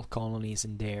several colonies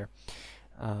in there.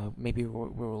 Maybe we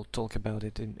will talk about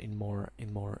it in more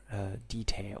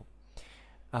detail.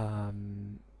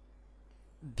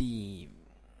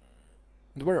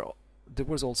 There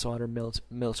was also other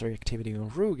military activity on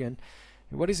Rügen.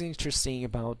 What is interesting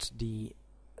about the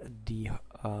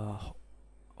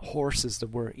horses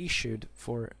that were issued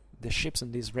for the ships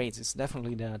in these raids is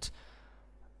definitely that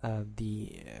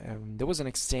there was an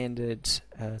extended,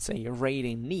 say,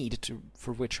 raiding need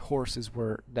for which horses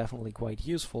were definitely quite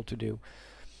useful to do.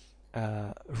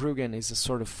 Rügen is a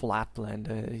sort of flatland.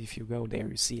 If you go there,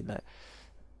 you see that.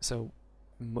 So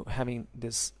having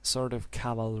this sort of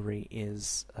cavalry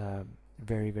is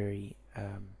very, very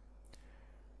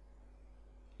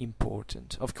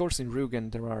important. Of course, in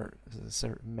Rügen there are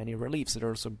many reliefs. There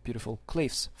are also beautiful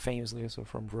cliffs, famously also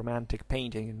from Romantic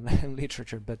painting and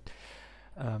literature. But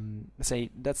say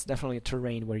that's definitely a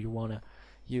terrain where you want to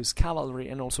use cavalry,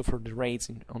 and also for the raids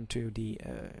into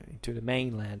the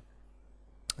mainland.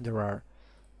 There are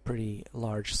pretty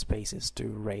large spaces to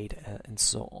raid and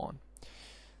so on.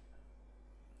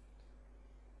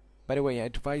 By the way, I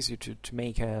advise you to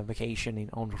make a vacation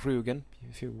on Rügen.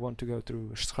 If you want to go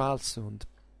through Stralsund,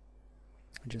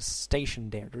 just station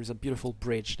there. There's a beautiful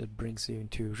bridge that brings you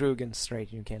into Rügen straight,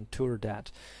 and you can tour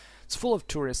that. It's full of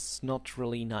tourists, not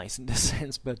really nice in this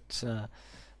sense, but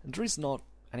there is not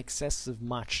an excessive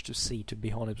much to see, to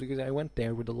be honest, because I went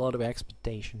there with a lot of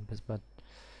expectation, but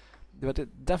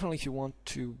definitely if you want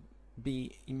to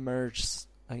be immersed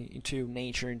into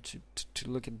nature, to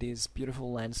look at this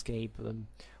beautiful landscape,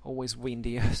 always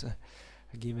windy,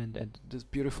 given that this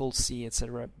beautiful sea,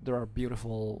 etc. There are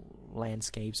beautiful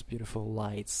landscapes, beautiful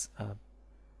lights, and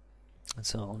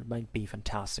so on. It might be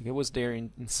fantastic. I was there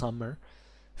in summer,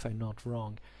 if I'm not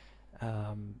wrong,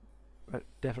 but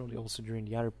definitely also during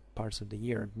the other parts of the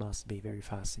year it must be very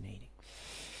fascinating.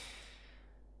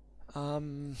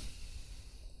 And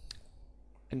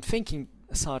thinking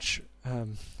such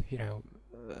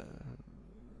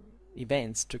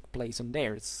events took place on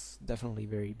there, it's definitely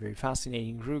very, very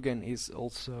fascinating. Rügen is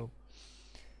also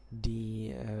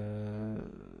the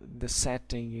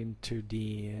setting into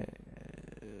the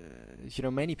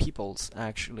many peoples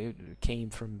actually came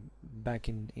from back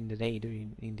in the day,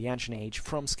 in the ancient age,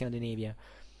 from Scandinavia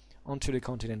onto the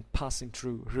continent, passing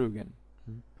through Rügen.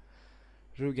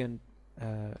 Rügen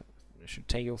should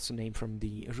take also name from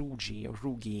the Rugi or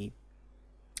Rugi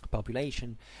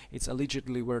population. It's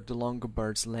allegedly where the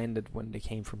Longobards landed when they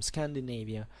came from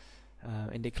Scandinavia,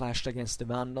 and they clashed against the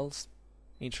Vandals,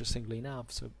 interestingly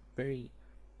enough. So very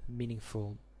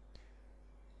meaningful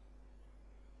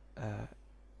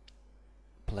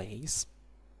place.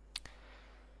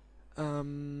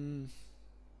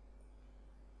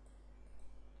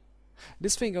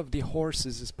 This thing of the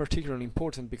horses is particularly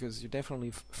important because you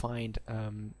definitely find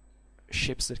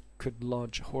ships that could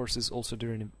lodge horses also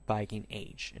during the Viking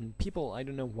Age. And people, I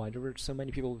don't know why, there were so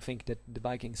many people who think that the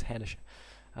Vikings had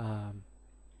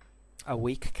a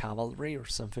weak cavalry or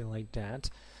something like that.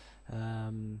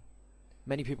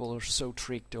 Many people are so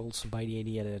tricked also by the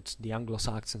idea that the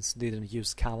Anglo-Saxons didn't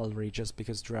use cavalry just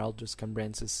because Geraldus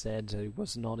Cambrensis said that it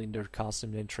was not in their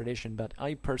custom and tradition, but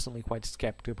I personally quite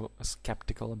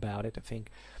skeptical about it. I think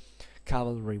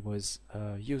cavalry was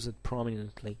used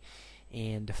prominently,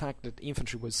 and the fact that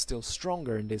infantry was still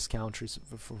stronger in these countries,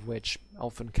 for which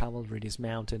often cavalry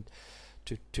dismounted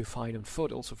to fight on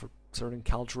foot, also for certain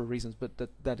cultural reasons, but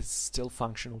that is still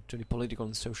functional to the political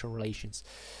and social relations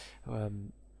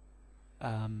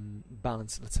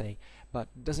balance, let's say. But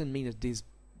doesn't mean that these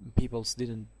peoples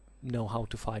didn't know how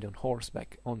to fight on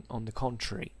horseback. On the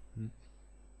contrary,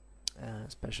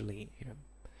 especially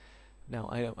now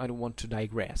I don't want to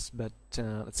digress, but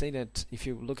let's say that if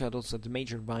you look at also the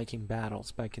major Viking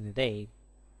battles back in the day,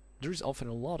 there is often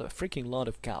a freaking lot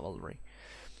of cavalry.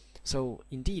 So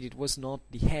indeed, it was not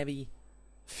the heavy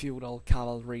feudal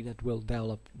cavalry that will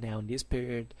develop now in this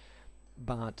period,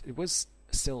 but it was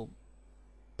still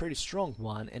pretty strong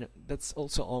one, and that's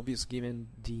also obvious given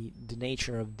the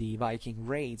nature of the Viking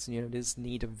raids. This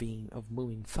need of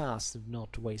moving fast, of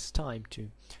not to waste time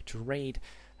to raid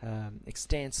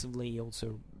extensively,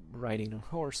 also riding on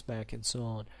horseback and so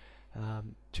on,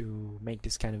 to make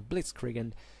this kind of blitzkrieg.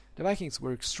 And the Vikings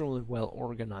were extremely well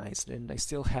organized, and I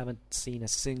still haven't seen a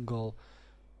single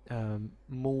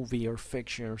movie or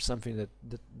fiction or something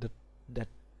that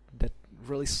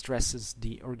really stresses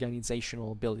the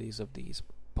organizational abilities of these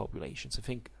populations. I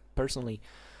think personally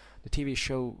the TV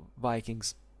show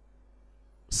Vikings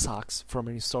sucks from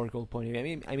an historical point of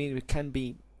view. I mean it can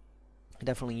be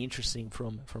definitely interesting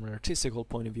from an artistical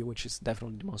point of view, which is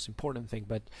definitely the most important thing,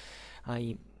 but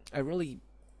I really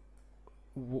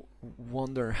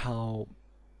wonder how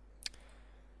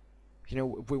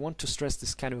we want to stress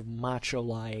this kind of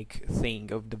macho-like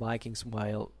thing of the Vikings,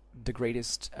 while the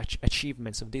greatest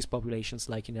achievements of these populations,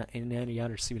 like in any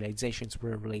other civilizations,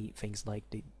 were really things like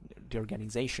the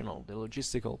organizational, the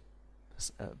logistical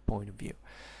point of view.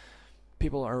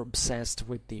 People are obsessed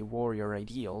with the warrior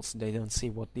ideals. They don't see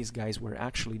what these guys were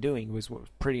actually doing, which was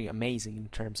pretty amazing in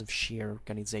terms of sheer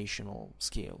organizational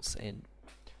skills, and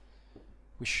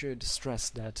we should stress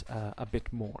that a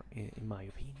bit more, in my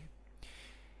opinion.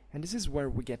 And this is where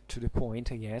we get to the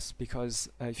point, I guess, because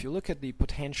if you look at the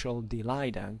potential, the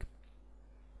Leidang,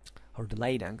 or the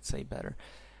Leidang, say better,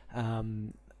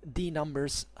 the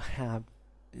numbers are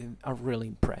really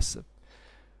impressive.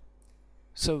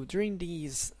 So during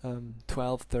these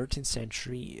 12th, 13th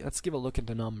century, let's give a look at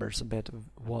the numbers a bit of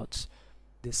what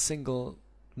the single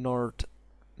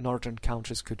northern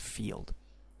countries could field,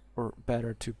 or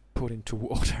better to put into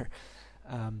water,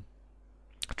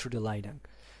 through the Leidang.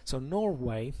 So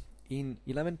Norway in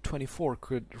 1124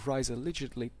 could raise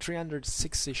allegedly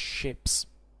 360 ships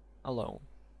alone.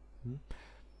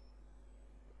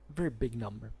 Very big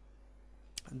number.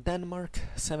 Denmark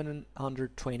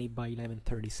 720 by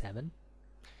 1137.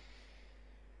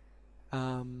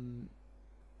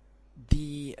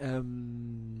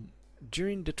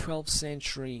 During the 12th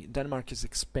century, Denmark is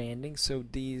expanding, so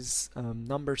these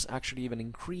numbers actually even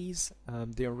increase.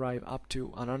 They arrive up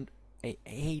to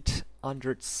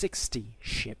 860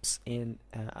 ships and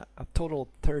a total of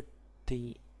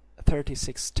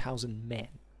 36,000 men,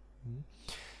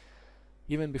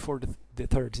 even before the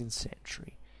 13th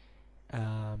century.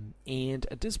 And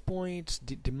at this point,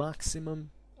 the maximum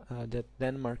that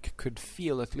Denmark could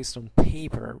field, at least on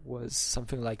paper, was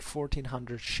something like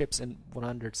 1,400 ships and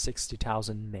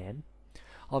 160,000 men.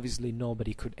 Obviously,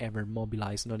 nobody could ever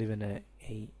mobilize, not even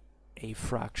a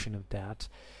fraction of that.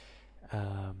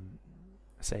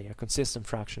 Say a consistent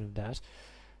fraction of that,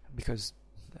 because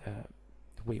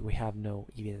we have no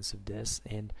evidence of this,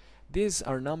 and these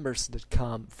are numbers that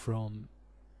come from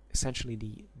essentially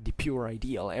the pure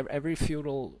ideal. Every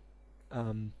feudal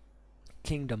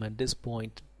kingdom at this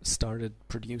point started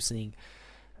producing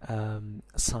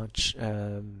such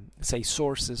say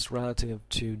sources relative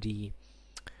to the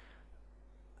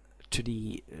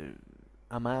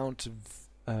amount of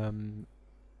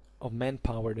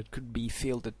manpower that could be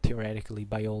fielded theoretically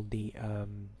by all the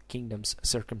kingdom's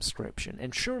circumscription.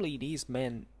 And surely these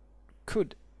men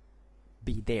could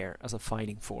be there as a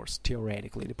fighting force,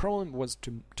 theoretically. The problem was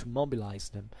to mobilize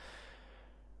them.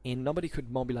 And nobody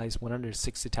could mobilize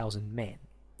 160,000 men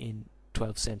in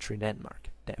 12th century Denmark,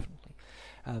 definitely.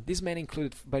 These men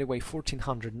included, by the way,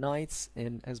 1,400 knights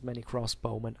and as many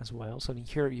crossbowmen as well. So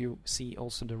here you see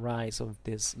also the rise of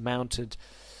this mounted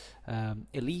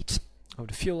elite of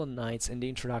the feudal knights and the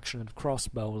introduction of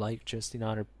crossbow, like just in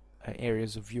other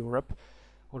areas of Europe,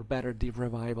 or better, the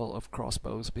revival of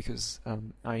crossbows, because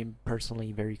I'm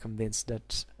personally very convinced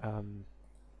that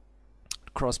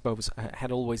crossbows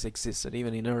had always existed,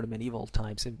 even in early medieval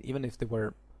times, and even if they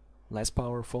were less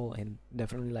powerful and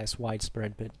definitely less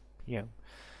widespread. But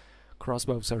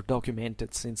crossbows are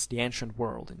documented since the ancient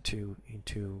world into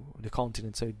the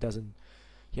continent, so it doesn't.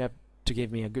 You have to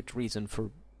give me a good reason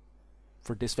for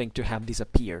this thing to have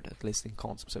disappeared, at least in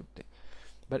concept. So,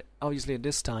 but obviously at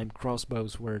this time,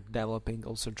 crossbows were developing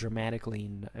also dramatically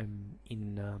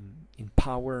in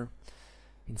power,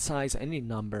 in size, and in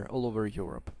number all over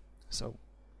Europe. So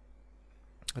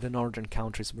the northern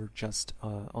countries were just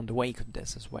on the wake of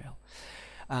this as well.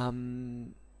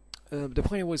 The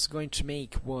point I was going to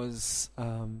make was,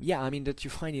 that you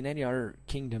find in any other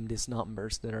kingdom these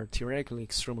numbers that are theoretically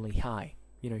extremely high.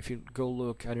 If you go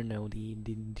look, I don't know, the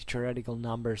theoretical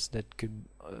numbers that could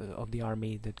of the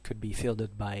army that could be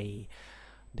fielded by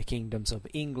the kingdoms of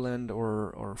England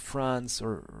or France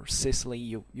or Sicily,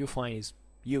 you find is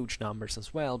huge numbers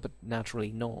as well. But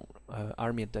naturally, no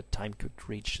army at that time could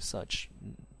reach such.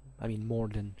 More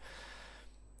than,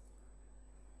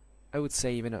 I would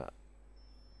say, even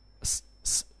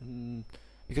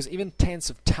because even tens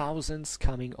of thousands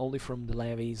coming only from the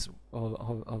levies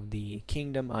of the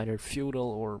kingdom, either feudal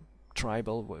or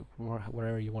tribal,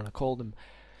 whatever you want to call them,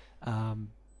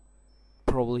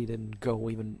 probably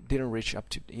didn't reach up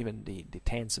to even the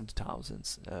tens of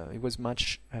thousands. It was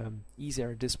much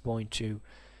easier at this point to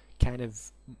kind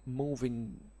of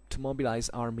to mobilize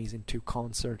armies into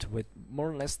concert with more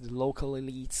or less the local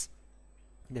elites.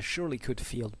 They surely could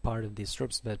field part of these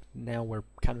troops, but now we're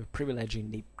kind of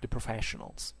privileging the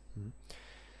professionals.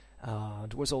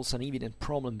 There was also an evident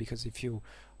problem, because if you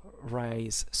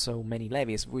raise so many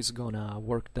levies, who's gonna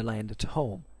work the land at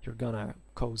home? You're gonna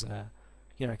cause a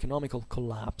economical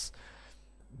collapse.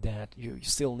 That you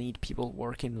still need people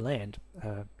working the land,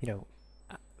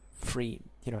 free,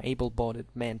 able-bodied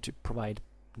men to provide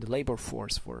the labor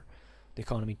force for the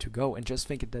economy to go. And just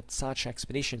think that such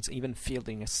expeditions, even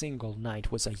fielding a single knight,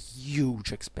 was a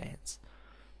huge expense.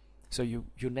 So you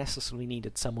necessarily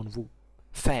needed someone who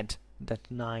fed that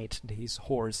knight, his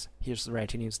horse, his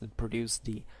retinues that produced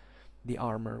the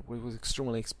armor, which was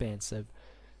extremely expensive,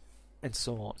 and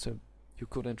so on. So you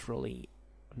couldn't really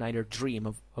neither dream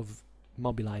of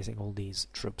mobilizing all these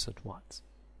troops at once.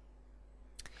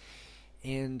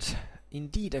 And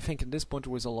indeed, I think at this point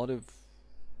there was a lot of.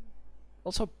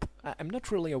 Also, I'm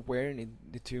not really aware in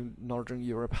to Northern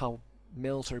Europe how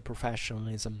military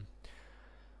professionalism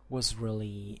was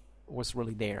really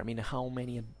there. How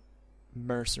many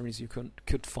mercenaries you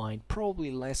could find? Probably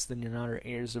less than in other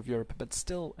areas of Europe, but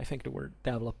still, I think they were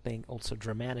developing also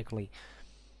dramatically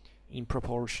in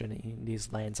proportion in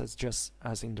these lands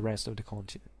as in the rest of the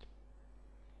continent.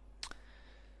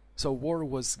 So war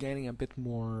was getting a bit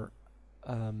more.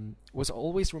 Was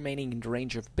always remaining in the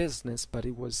range of business, but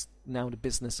it was now the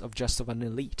business of just of an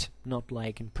elite, not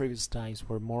like in previous times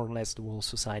where more or less the whole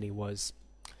society was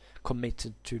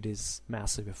committed to this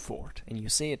massive effort. And we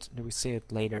see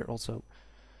it later also,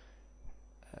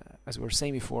 as we were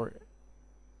saying before,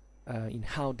 in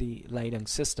how the Leidang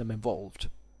system evolved.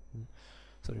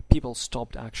 So the people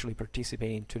stopped actually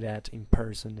participating to that in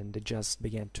person, and they just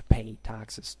began to pay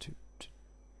taxes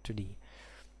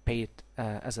pay it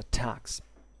as a tax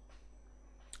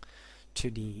to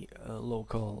the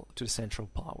central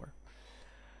power.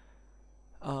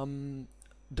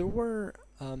 There were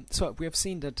so we have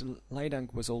seen that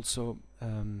Leidang was also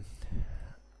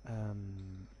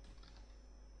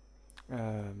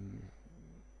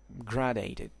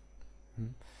gradated.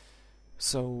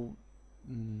 So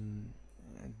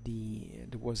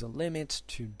there was a limit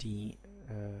to the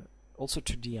also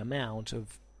to the amount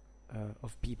of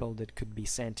people that could be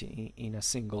sent in a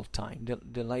single time.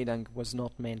 The Leidang was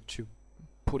not meant to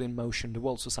put in motion the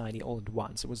whole society all at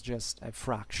once. It was just a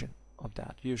fraction of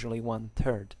that, usually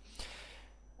 1/3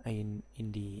 in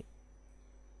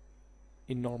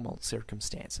normal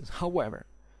circumstances. However,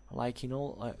 like at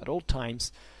all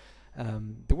times,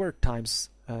 there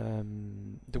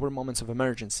were moments of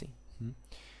emergency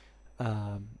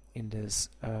in this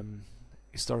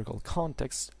historical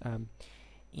context,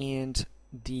 and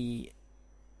these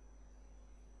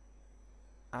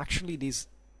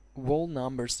whole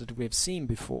numbers that we've seen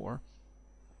before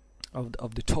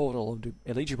of the total of the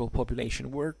eligible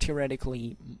population were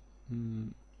theoretically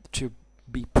to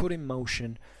be put in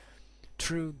motion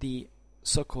through the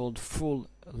so-called full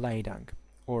Leidang,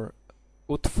 or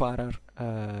Utfarar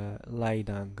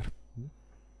Leiðangr,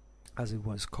 as it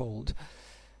was called.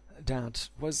 That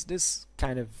was this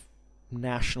kind of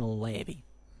national levy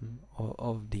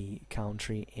of the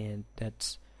country, and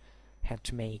that had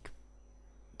to make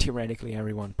theoretically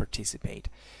everyone participate.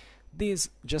 This,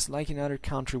 just like in other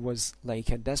country, was like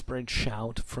a desperate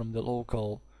shout from the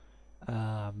local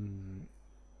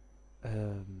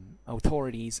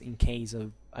authorities in case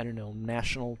of, I don't know,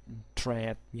 national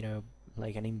threat,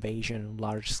 like an invasion on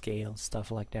large scale,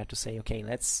 stuff like that, to say, okay,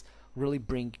 let's really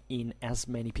bring in as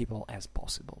many people as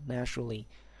possible. Naturally,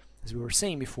 as we were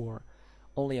saying before,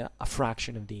 only a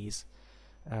fraction of these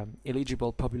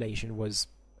eligible population was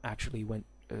actually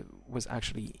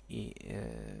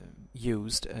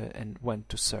used and went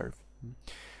to serve.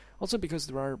 Also because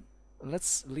there are,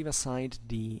 let's leave aside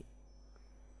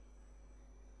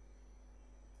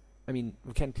we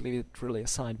can't leave it really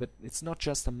aside, but it's not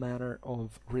just a matter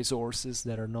of resources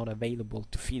that are not available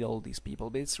to feed all these people,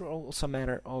 but it's also a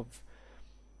matter of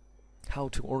how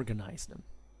to organize them.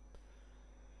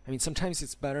 Sometimes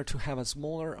it's better to have a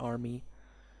smaller army,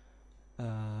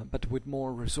 but with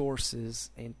more resources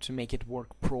and to make it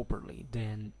work properly,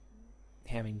 than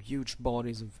having huge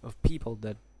bodies of people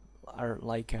that are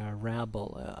like a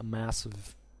rabble, a mass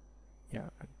of,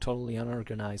 a totally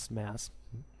unorganized mass.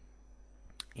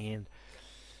 And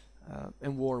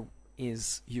war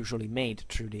is usually made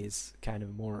through these kind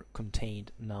of more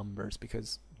contained numbers,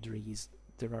 because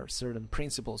there are certain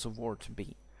principles of war to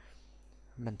be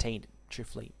maintained,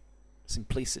 chiefly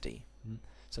simplicity,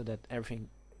 so that everything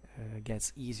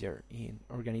gets easier in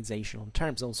organizational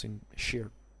terms, also in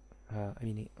sheer,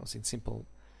 also in simple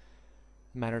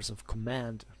matters of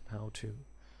command, how to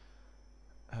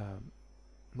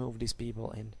move these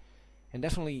people, and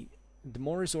definitely the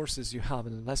more resources you have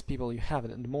and the less people you have,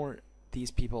 and the more these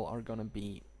people are gonna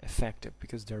be effective,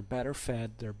 because they're better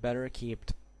fed, they're better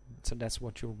equipped, so that's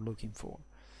what you're looking for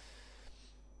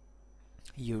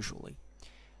usually.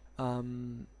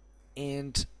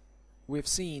 And we've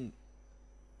seen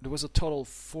there was a total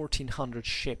 1,400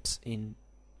 ships in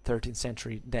 13th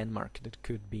century Denmark that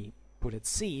could be put at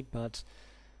sea, but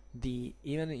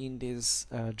even in these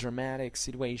dramatic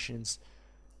situations,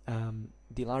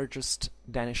 the largest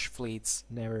Danish fleets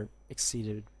never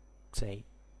exceeded, say,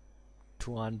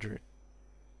 200,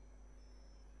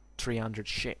 300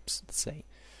 ships, let's say.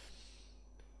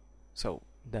 So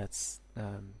that's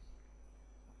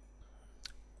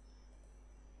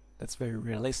very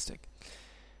realistic.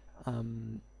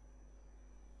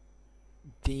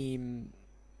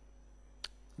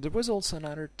 There was also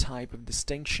another type of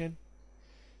distinction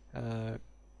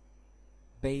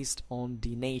based on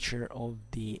the nature of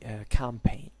the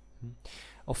campaign.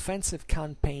 Offensive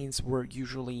campaigns were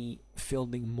usually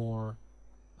fielding more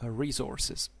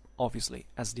resources, obviously,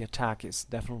 as the attack is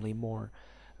definitely more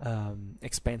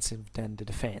expensive than the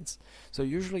defense. So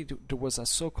usually there was a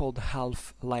so-called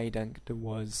half Leidang that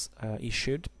was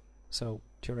issued, so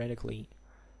theoretically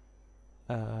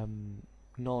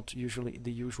not usually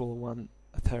the usual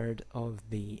 1/3 of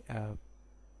the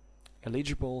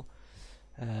eligible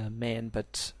men,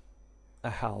 but a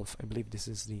half. I believe this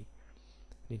is the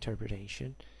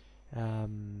interpretation.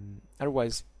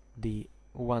 Otherwise, the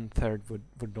 1/3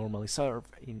 would normally serve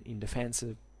in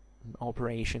defensive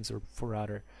operations or for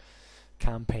other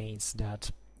campaigns.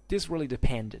 That this really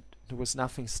depended. There was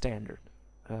nothing standard.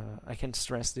 I can't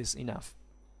stress this enough.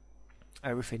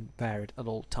 Everything varied at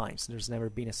all times. There's never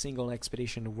been a single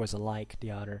expedition that was alike the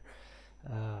other,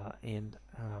 and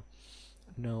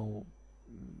no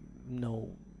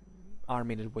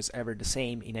army that was ever the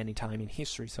same in any time in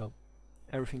history. So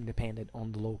everything depended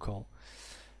on the local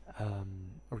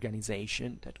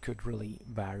organization that could really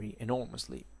vary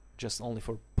enormously, just only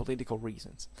for political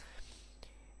reasons.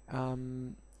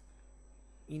 In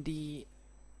the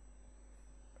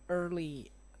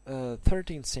early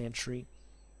 13th century,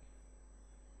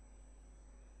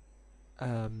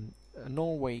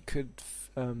 Norway could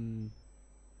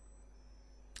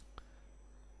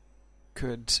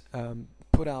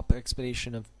put up an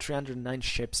expedition of 309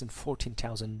 ships and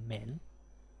 14,000 men.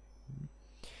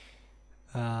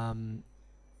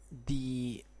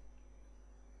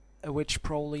 Which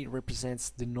probably represents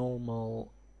the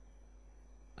normal,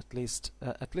 at least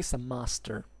a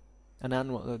master,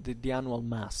 the annual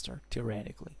master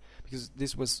theoretically, because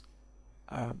this was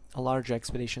a large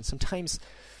expedition. Sometimes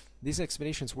these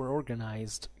expeditions were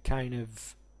organized kind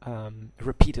of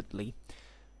repeatedly,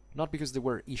 not because they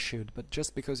were issued, but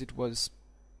just because it was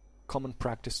common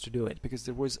practice to do it, because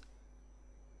there was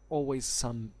always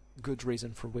some good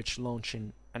reason for which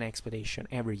launching an expedition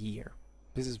every year.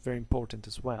 This is very important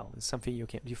as well. It's something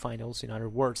you find also in other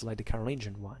words, like the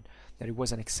Carolingian one, that it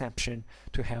was an exception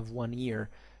to have 1 year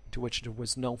to which there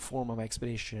was no form of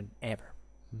expedition ever.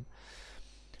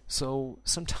 So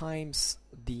sometimes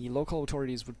the local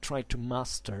authorities would try to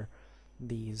muster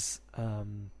these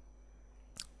men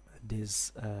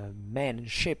and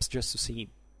ships just to see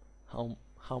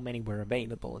how many were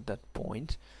available at that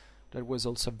point. That was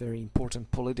also a very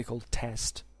important political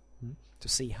test to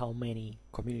see how many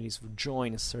communities would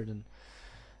join a certain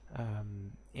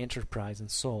enterprise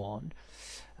and so on.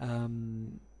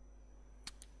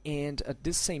 And at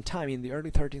this same time, in the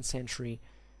early 13th century,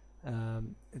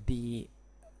 in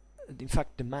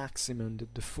fact, the maximum,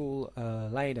 the full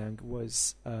Leidang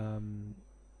was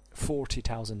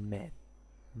 40,000 men.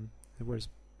 It was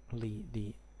really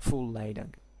the full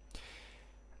Leidang.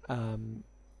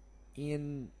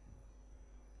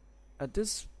 At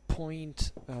this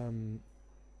point,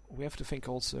 we have to think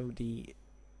also the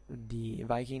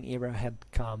Viking era had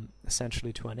come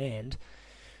essentially to an end.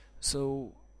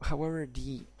 So, however,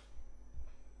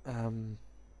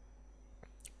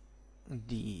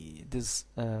 this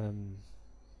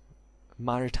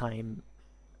maritime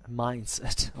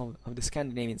mindset of the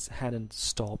Scandinavians hadn't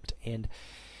stopped, and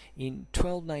in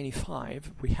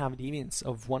 1295 we have the events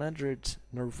of 100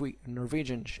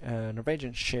 Norwegian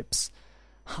ships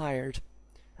hired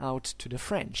out to the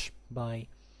French by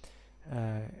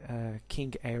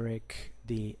King Eric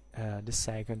the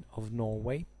II of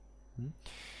Norway.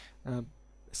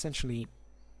 Essentially,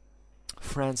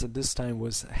 France at this time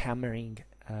was hammering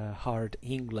hard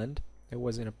England. It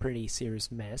was in a pretty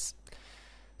serious mess.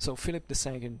 So Philip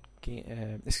IV,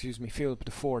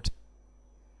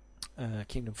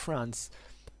 King of France,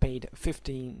 paid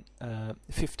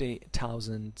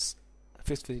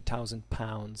 50,000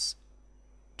 pounds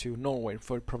to Norway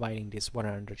for providing these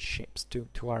 100 ships to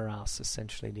harass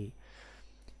essentially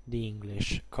the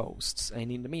English coasts.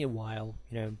 And in the meanwhile,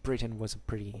 Britain was a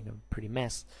pretty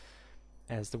mess,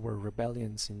 as there were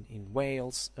rebellions in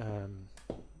Wales,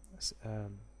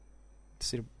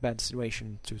 bad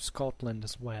situation to Scotland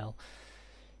as well,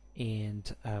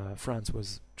 and France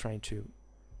was trying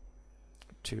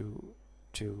to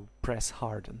press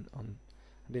hard on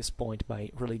this point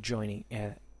by really joining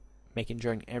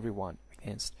everyone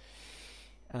against.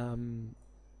 I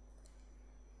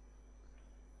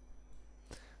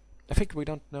think we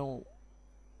don't know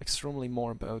extremely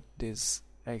more about this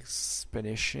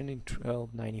expedition in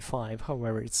 1295.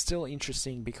 However, it's still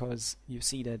interesting because you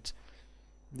see that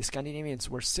the Scandinavians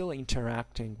were still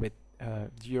interacting with the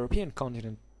European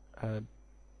continent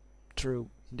through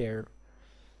their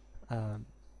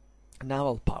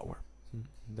naval power.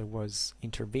 There was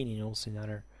intervening also in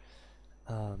other,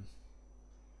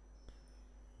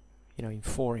 in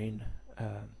foreign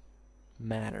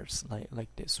matters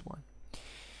like this one.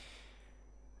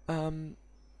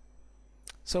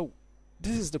 So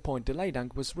this is the point. The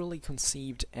Leidang was really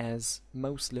conceived as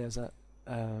mostly as a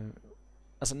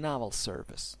naval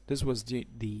service. This was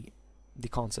the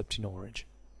concept in origin,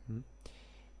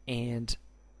 and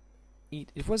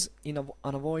it was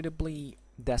unavoidably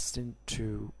destined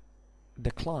to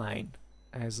decline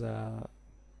as a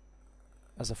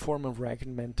form of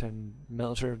recruitment and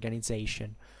military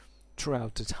organization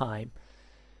throughout the time,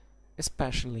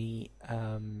 especially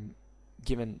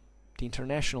given the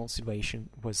international situation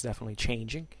was definitely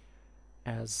changing,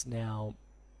 as now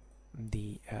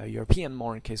the European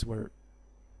monarchies were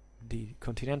the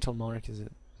continental monarchies,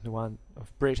 the one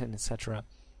of Britain, etc.,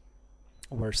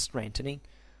 were strengthening,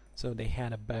 so they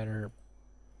had a better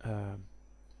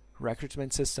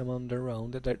recruitment system on their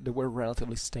own. That they were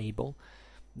relatively stable.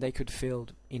 They could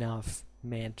field enough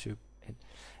men to,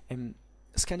 and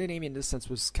Scandinavia in this sense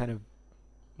was kind of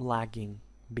lagging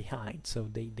behind, so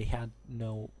they had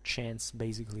no chance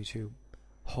basically to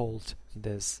hold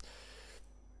this.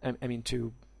 I mean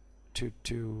to do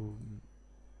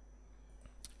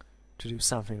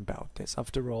something about this.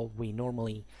 After all, we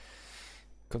normally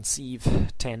conceive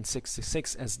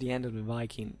 1066 as the end of the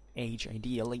Viking Age,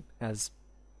 ideally, as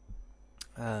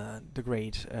the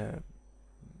great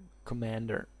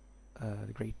commander,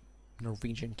 the great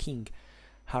Norwegian king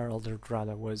Harald the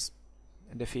Rudder was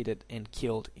defeated and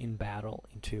killed in battle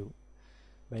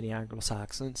by the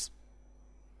Anglo-Saxons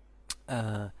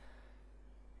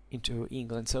into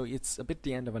England. So it's a bit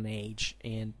the end of an age,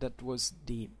 and that was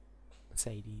the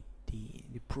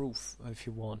proof, if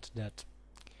you want, that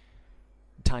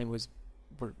time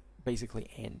were basically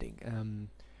ending.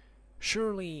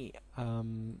 Surely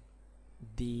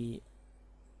the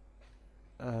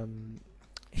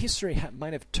history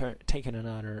might have taken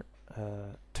another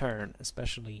turn,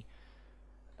 especially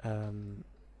on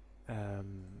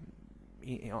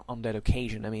that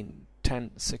occasion. I mean,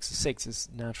 1066 is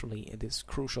naturally this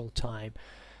crucial time.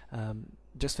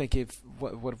 Just think if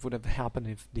what would have happened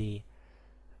if the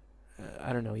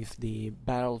if the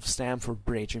Battle of Stamford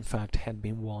Bridge in fact had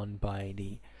been won by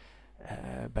the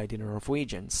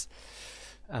Norwegians.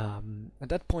 At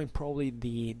that point, probably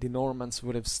the Normans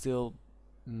would have still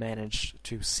managed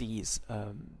to seize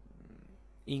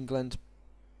England,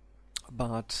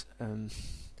 but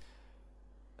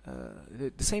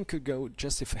the same could go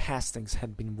just if Hastings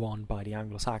had been won by the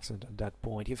Anglo-Saxons at that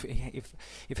point. If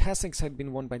Hastings had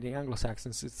been won by the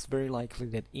Anglo-Saxons, it's very likely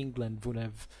that England would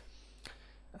have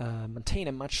maintained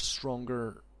a much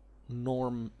stronger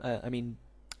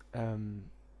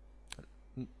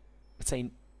let's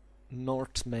say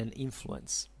Northern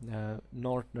influence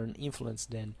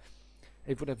then.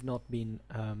 It would have not been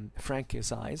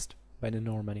Frankicized by the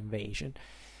Norman invasion.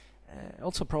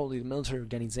 Also, probably the military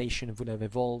organization would have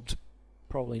evolved,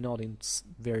 probably not in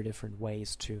very different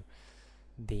ways to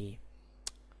the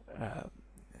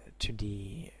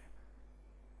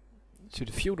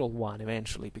feudal one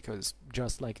eventually, because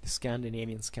just like the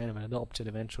Scandinavians kind of adopted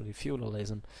eventually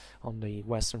feudalism on the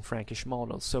Western Frankish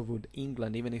model, so would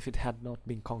England, even if it had not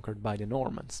been conquered by the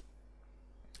Normans.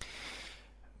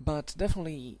 But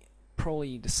definitely,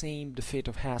 probably the same defeat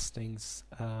of Hastings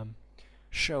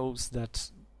shows that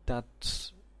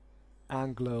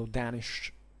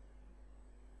Anglo-Danish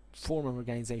form of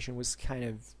organization was kind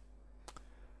of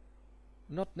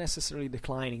not necessarily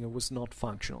declining, it was not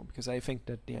functional, because I think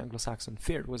that the Anglo-Saxon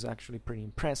fear was actually pretty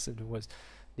impressive. It was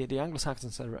the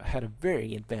Anglo-Saxons had a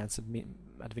very advanced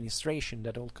administration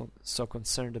that also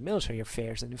concerned the military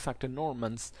affairs, and in fact the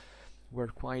Normans were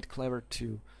quite clever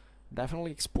to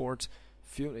definitely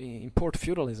import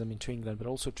feudalism into England, but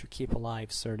also to keep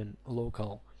alive certain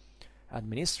local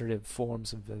administrative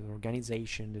forms of the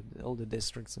organization, all the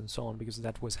districts and so on, because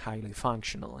that was highly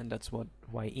functional, and that's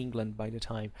why England by the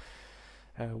time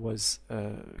was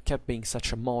kept being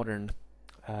such a modern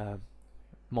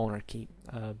monarchy.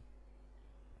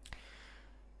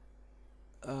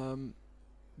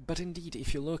 But indeed,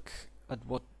 if you look at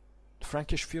what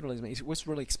Frankish feudalism is, it was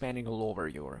really expanding all over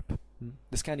Europe.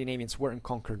 The Scandinavians weren't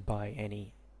conquered by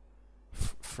any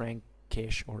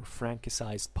Frankish or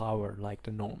Frankicized power like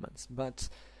the Normans, but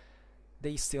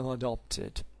they still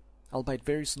adopted, albeit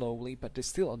very slowly, but they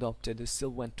still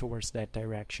went towards that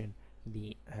direction,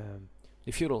 the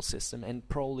feudal system, and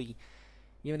probably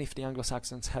even if the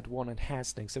Anglo-Saxons had won at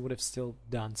Hastings, they would have still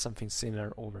done something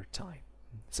similar over time.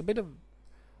 It's a bit of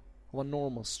a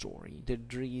normal story. There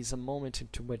is a moment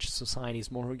into which society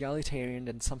is more egalitarian,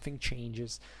 then something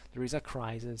changes, there is a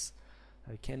crisis,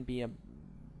 it can be a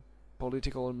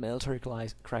political or military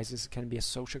crisis, it can be a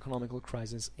socio-economical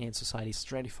crisis, and society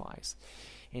stratifies,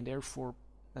 and therefore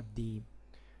the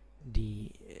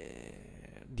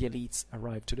elites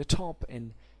arrive to the top,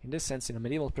 and in this sense, in a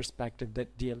medieval perspective,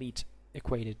 that the elite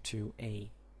equated to a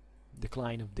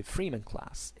decline of the freeman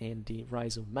class and the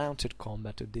rise of mounted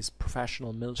combat of this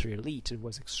professional military elite. It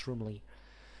was extremely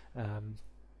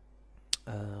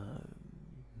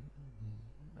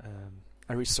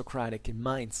aristocratic in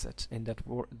mindset, and that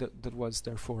was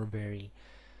therefore very,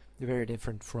 very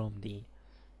different from the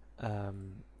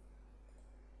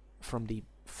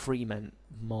freeman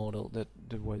model that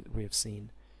we have seen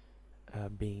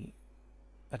being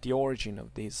at the origin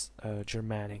of these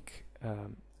Germanic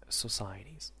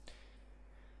societies.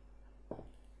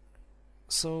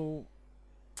 So,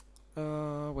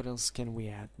 what else can we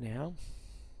add now?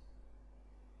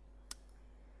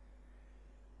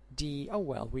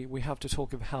 We have to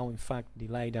talk of how, in fact, the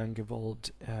Leidang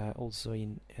evolved also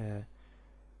in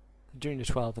during the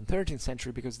 12th and 13th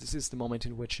century, because this is the moment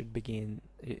in which it begins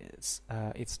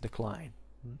its decline.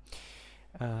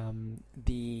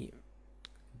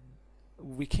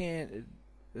 We can,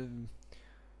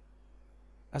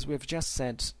 as we have just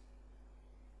said,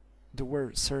 there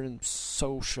were certain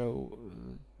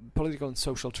political and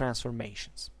social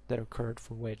transformations that occurred,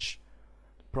 for which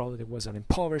probably there was an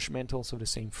impoverishment also of the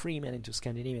same freemen into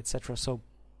Scandinavia, etc. So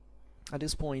at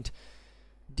this point,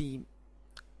 the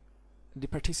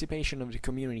participation of the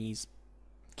communities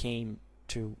came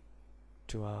to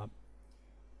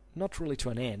not really to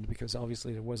an end, because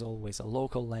obviously there was always a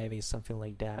local levy, something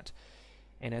like that.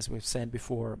 And as we've said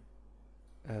before,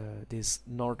 these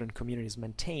northern communities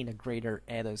maintain a greater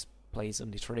added place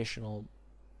on the traditional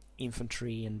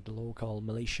infantry and the local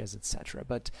militias, etc.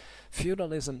 But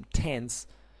feudalism tends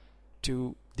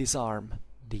to disarm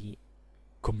the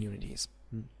communities.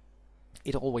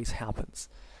 It always happens.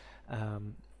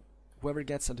 Whoever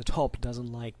gets at the top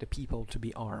doesn't like the people to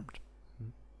be armed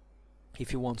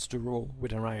if he wants to rule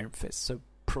with an iron fist. So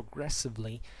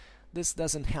progressively, this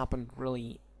doesn't happen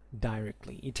really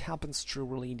directly. It happens through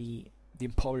really the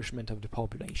impoverishment of the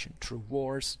population, through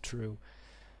wars, through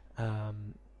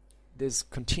this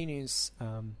continuous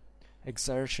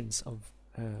exertions of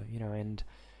and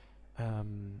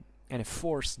a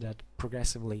force that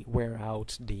progressively wear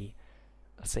out the,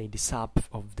 let's say, the sap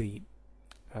of the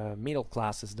middle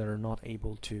classes that are not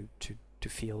able to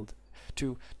field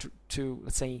to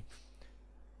let's say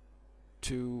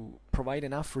to provide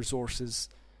enough resources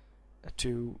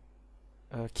to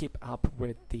keep up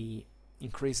with the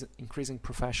increasing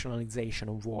professionalization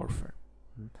of warfare.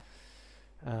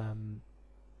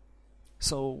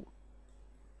 So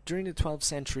during the 12th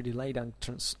century, the Leidang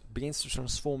begins to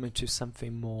transform into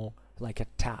something more like a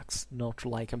tax, not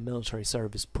like a military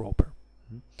service proper.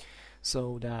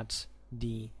 So that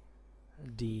the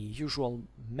usual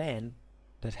man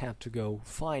that had to go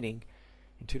fighting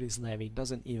into this levy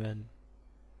doesn't even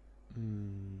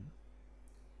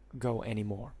go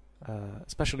anymore,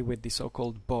 especially with the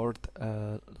so-called board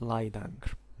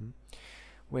Leidangr,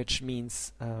 which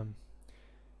means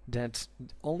that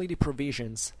only the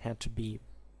provisions had to be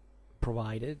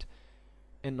provided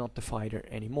and not the fighter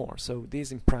anymore. So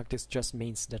this in practice just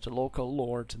means that the local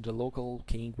lord, the local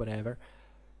king, whatever,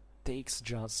 takes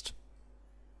just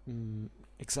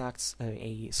exacts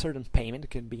a certain payment.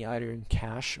 It can be either in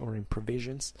cash or in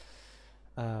provisions,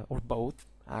 or both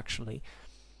actually,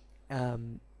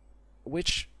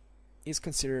 which is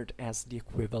considered as the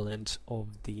equivalent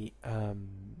of the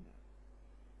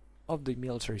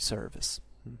military service.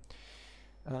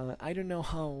 I don't know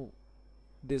how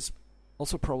this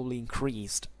also probably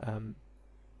increased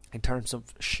in terms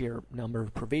of sheer number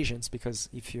of provisions, because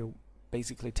if you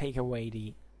basically take away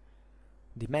the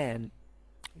man,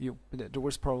 there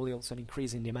was probably also an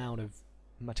increase in the amount of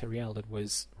material that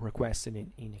was requested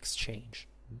in exchange.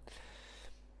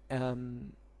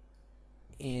 And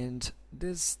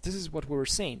this is what we were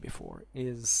saying before,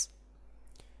 is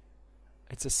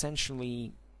it's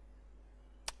essentially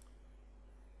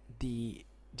the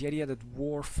idea that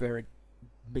warfare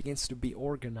begins to be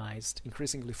organized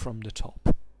increasingly from the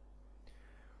top.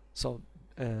 So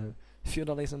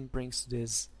feudalism brings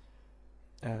this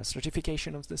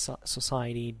stratification of the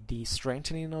society, the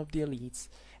strengthening of the elites,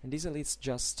 and these elites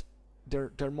just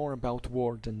they're more about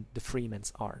war than the freemen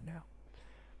are now.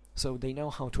 So they know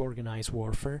how to organize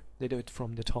warfare. They do it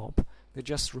from the top. They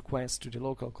just request to the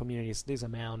local communities this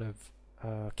amount of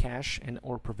cash and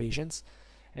or provisions,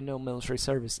 and no military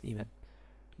service even.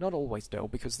 Not always though,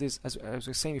 because this, as I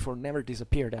was saying before, never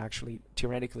disappeared. Actually,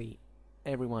 theoretically,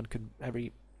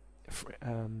 every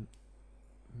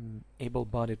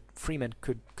able-bodied freeman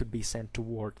could be sent to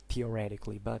war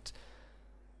theoretically, but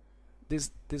this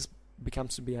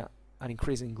becomes to be an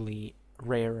increasingly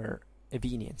rarer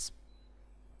evenience.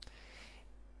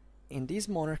 And these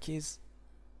monarchies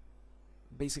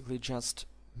basically just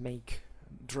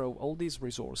draw all these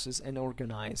resources and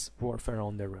organize warfare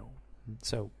on their own.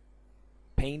 So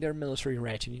paying their military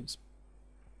retinues,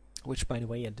 which by the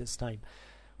way at this time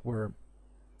were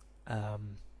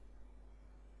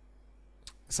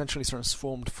essentially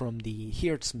transformed from the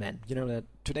herdsmen. You know that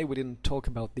today we didn't talk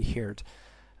about the herd,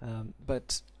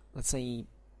 but let's say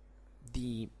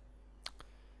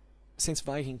since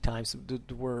Viking times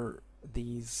there were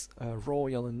these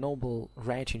royal and noble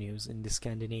retinues in the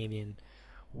Scandinavian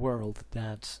world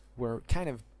that were kind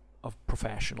of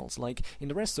professionals. Like in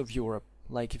the rest of Europe,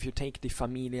 like if you take the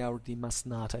familia or the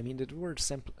masnata, I mean, they were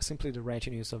simply the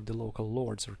retinues of the local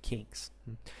lords or kings.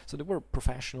 So they were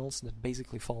professionals that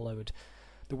basically followed.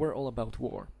 They were all about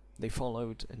war. They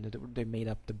followed and they made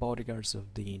up the bodyguards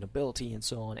of the nobility and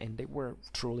so on, and they were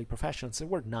truly professionals. They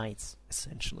were knights,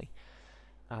 essentially.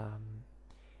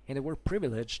 And they were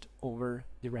privileged over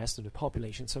the rest of the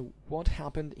population. So what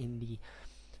happened in the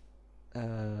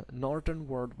northern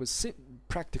world was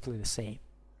practically the same.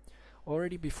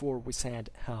 Already before we said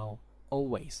how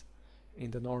always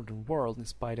in the northern world, in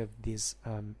spite of this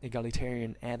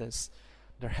egalitarian ethos,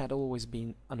 there had always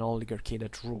been an oligarchy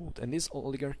that ruled. And this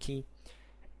oligarchy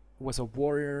was a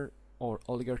warrior or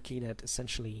oligarchy that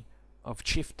essentially of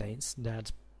chieftains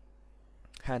that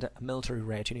had a military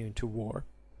retinue into war.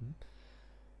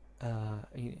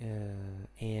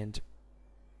 And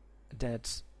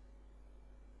that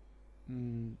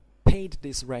paid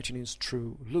these retinues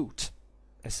through loot,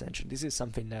 essentially. This is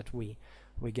something that we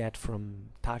get from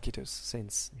Tacitus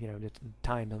since the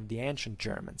time of the ancient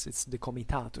Germans. It's the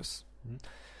comitatus,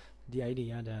 the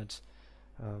idea that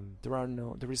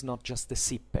there is not just the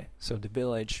sippe, so the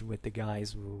village with the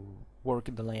guys who work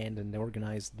the land and they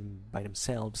organize them by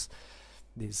themselves,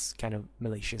 these kind of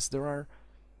militias. There are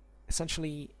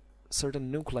essentially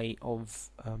certain nuclei of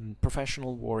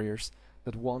professional warriors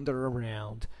that wander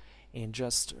around and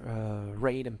just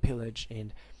raid and pillage,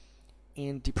 and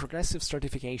the progressive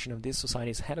stratification of these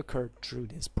societies had occurred through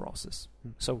this process.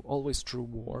 So always through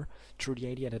war, through the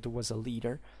idea that there was a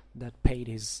leader that paid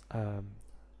his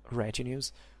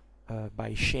retinues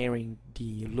by sharing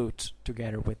the loot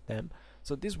together with them,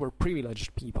 So these were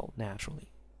privileged people, naturally.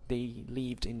 They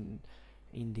lived in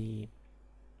the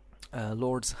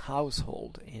lord's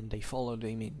household, and they followed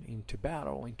him into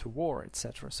battle, into war,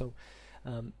 etc. So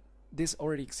this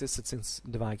already existed since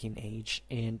the Viking Age,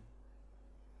 and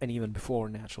even before,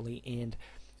 naturally. And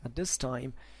at this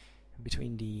time,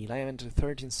 between the 11th and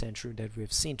 13th century that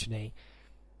we've seen today,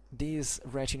 these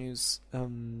retinues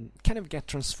kind of get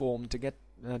transformed, to get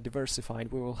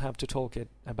diversified. We will have to talk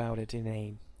about it in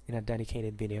a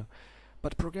dedicated video.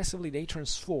 But progressively they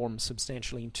transform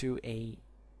substantially into a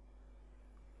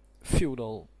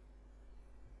feudal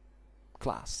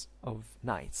class of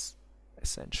knights,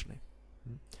 essentially.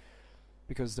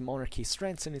 Because the monarchy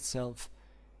strengthens itself,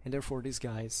 and therefore these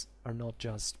guys are not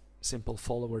just simple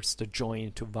followers to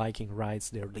join to Viking rights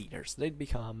their leaders. They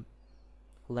become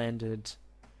landed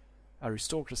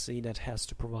aristocracy that has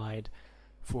to provide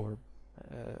for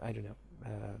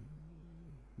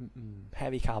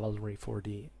heavy cavalry for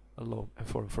the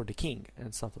king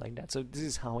and stuff like that. So this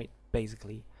is how it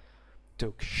basically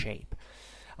took shape.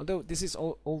 Although this is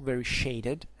all very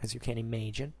shaded, as you can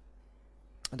imagine,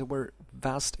 there were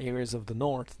vast areas of the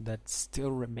north that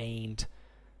still remained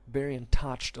very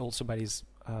untouched also by this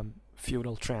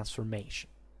feudal transformation,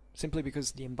 simply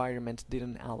because the environment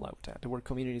didn't allow that. There were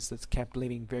communities that kept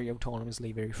living very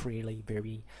autonomously, very freely,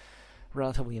 very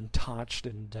relatively untouched,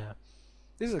 and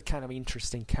this is a kind of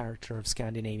interesting character of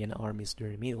Scandinavian armies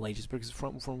during the Middle Ages, because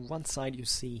from one side you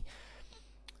see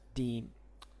the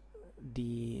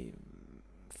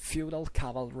feudal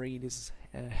cavalry, this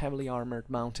heavily armored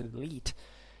mounted elite,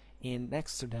 and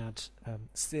next to that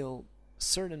still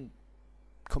certain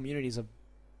communities of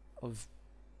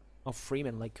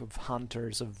freemen, like of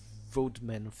hunters, of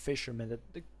woodmen, of fishermen,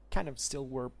 that they kind of still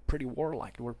were pretty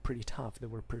warlike. They were pretty tough. They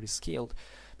were pretty skilled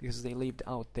because they lived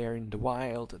out there in the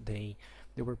wild. They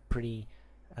were pretty.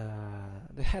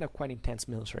 They had a quite intense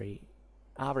military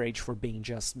average for being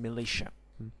just militia.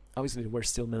 Obviously, they were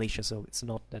still militia, so it's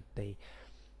not that they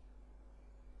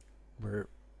were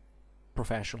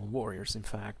professional warriors, in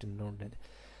fact, nor that.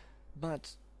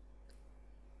 But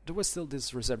there was still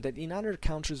this reserve that in other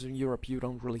countries in Europe you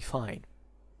don't really find.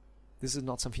 This is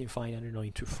not something you find, I don't know,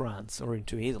 into France or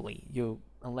into Italy.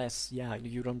 Unless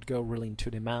you don't go really into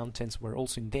the mountains, where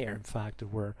also in there, in fact, there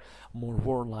were more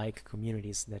warlike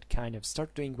communities that kind of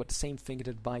start doing what the same thing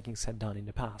that Vikings had done in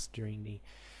the past during the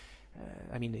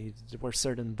there were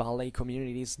certain valley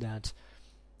communities that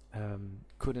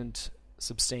couldn't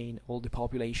sustain all the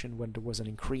population when there was an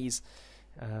increase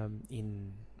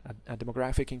in a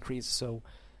demographic increase. So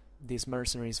these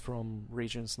mercenaries from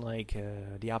regions like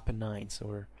the Apennines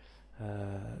or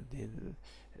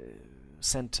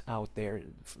set out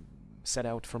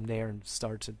from there and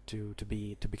started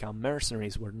to become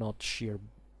mercenaries, were not sheer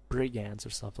brigands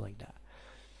or stuff like that.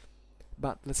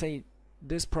 But let's say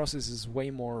this process is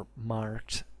way more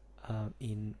marked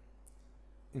in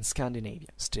Scandinavia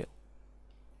still,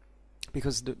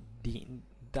 because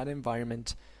that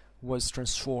environment was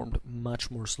transformed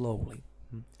much more slowly,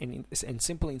 and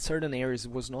simply in certain areas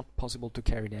it was not possible to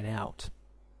carry that out,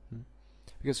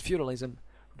 because feudalism,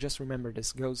 just remember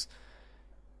this, goes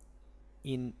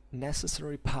in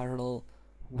necessary parallel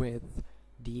with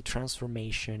the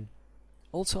transformation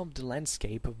also of the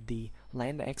landscape, of the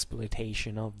land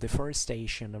exploitation, of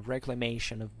deforestation, of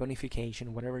reclamation, of bonification,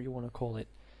 whatever you want to call it,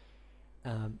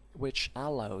 which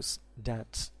allows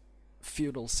that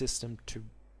feudal system to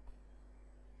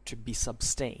be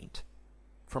sustained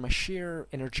from a sheer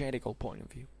energetical point of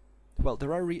view. Well,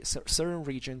 there are certain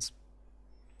regions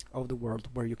of the world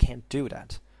where you can't do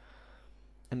that,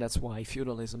 and that's why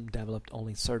feudalism developed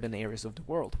only in certain areas of the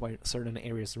world, while certain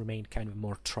areas remained kind of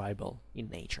more tribal in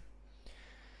nature.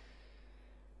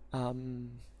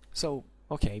 So,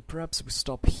 okay, perhaps we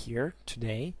stop here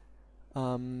today.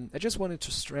 I just wanted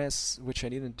to stress, which I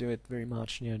didn't do it very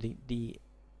much, the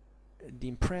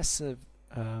impressive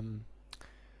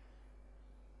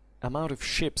amount of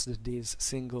ships that these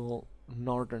single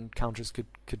northern countries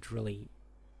could really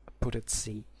put at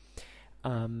sea.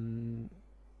 And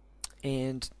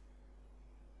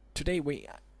today we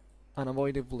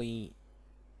unavoidably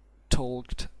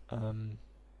talked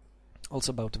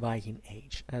also about the Viking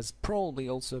Age, as probably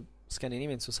also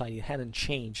Scandinavian society hadn't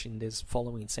changed in these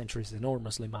following centuries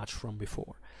enormously much from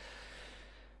before.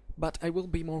 But I will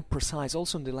be more precise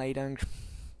also in the Leidangr.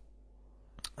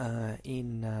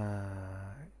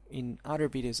 In other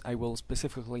videos I will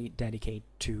specifically dedicate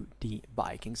to the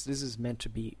Vikings. This is meant to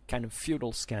be kind of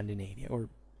feudal Scandinavia, or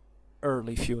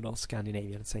early feudal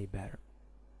Scandinavia, let's say better.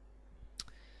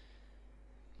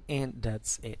 And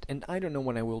that's it. And I don't know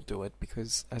when I will do it,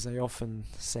 because as I often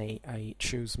say, I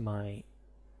choose my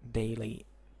daily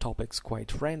topics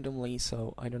quite randomly,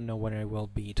 so I don't know when I will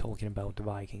be talking about the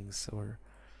Vikings or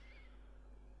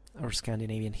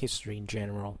Scandinavian history in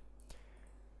general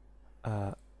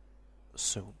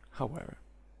soon, however.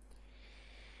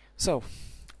 So,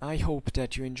 I hope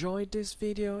that you enjoyed this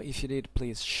video. If you did,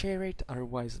 please share it,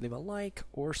 otherwise leave a like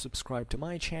or subscribe to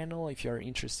my channel if you are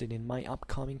interested in my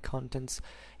upcoming contents.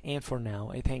 And for now,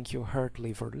 I thank you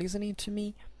heartily for listening to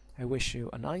me. I wish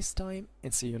you a nice time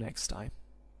and see you next time.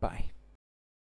 Bye.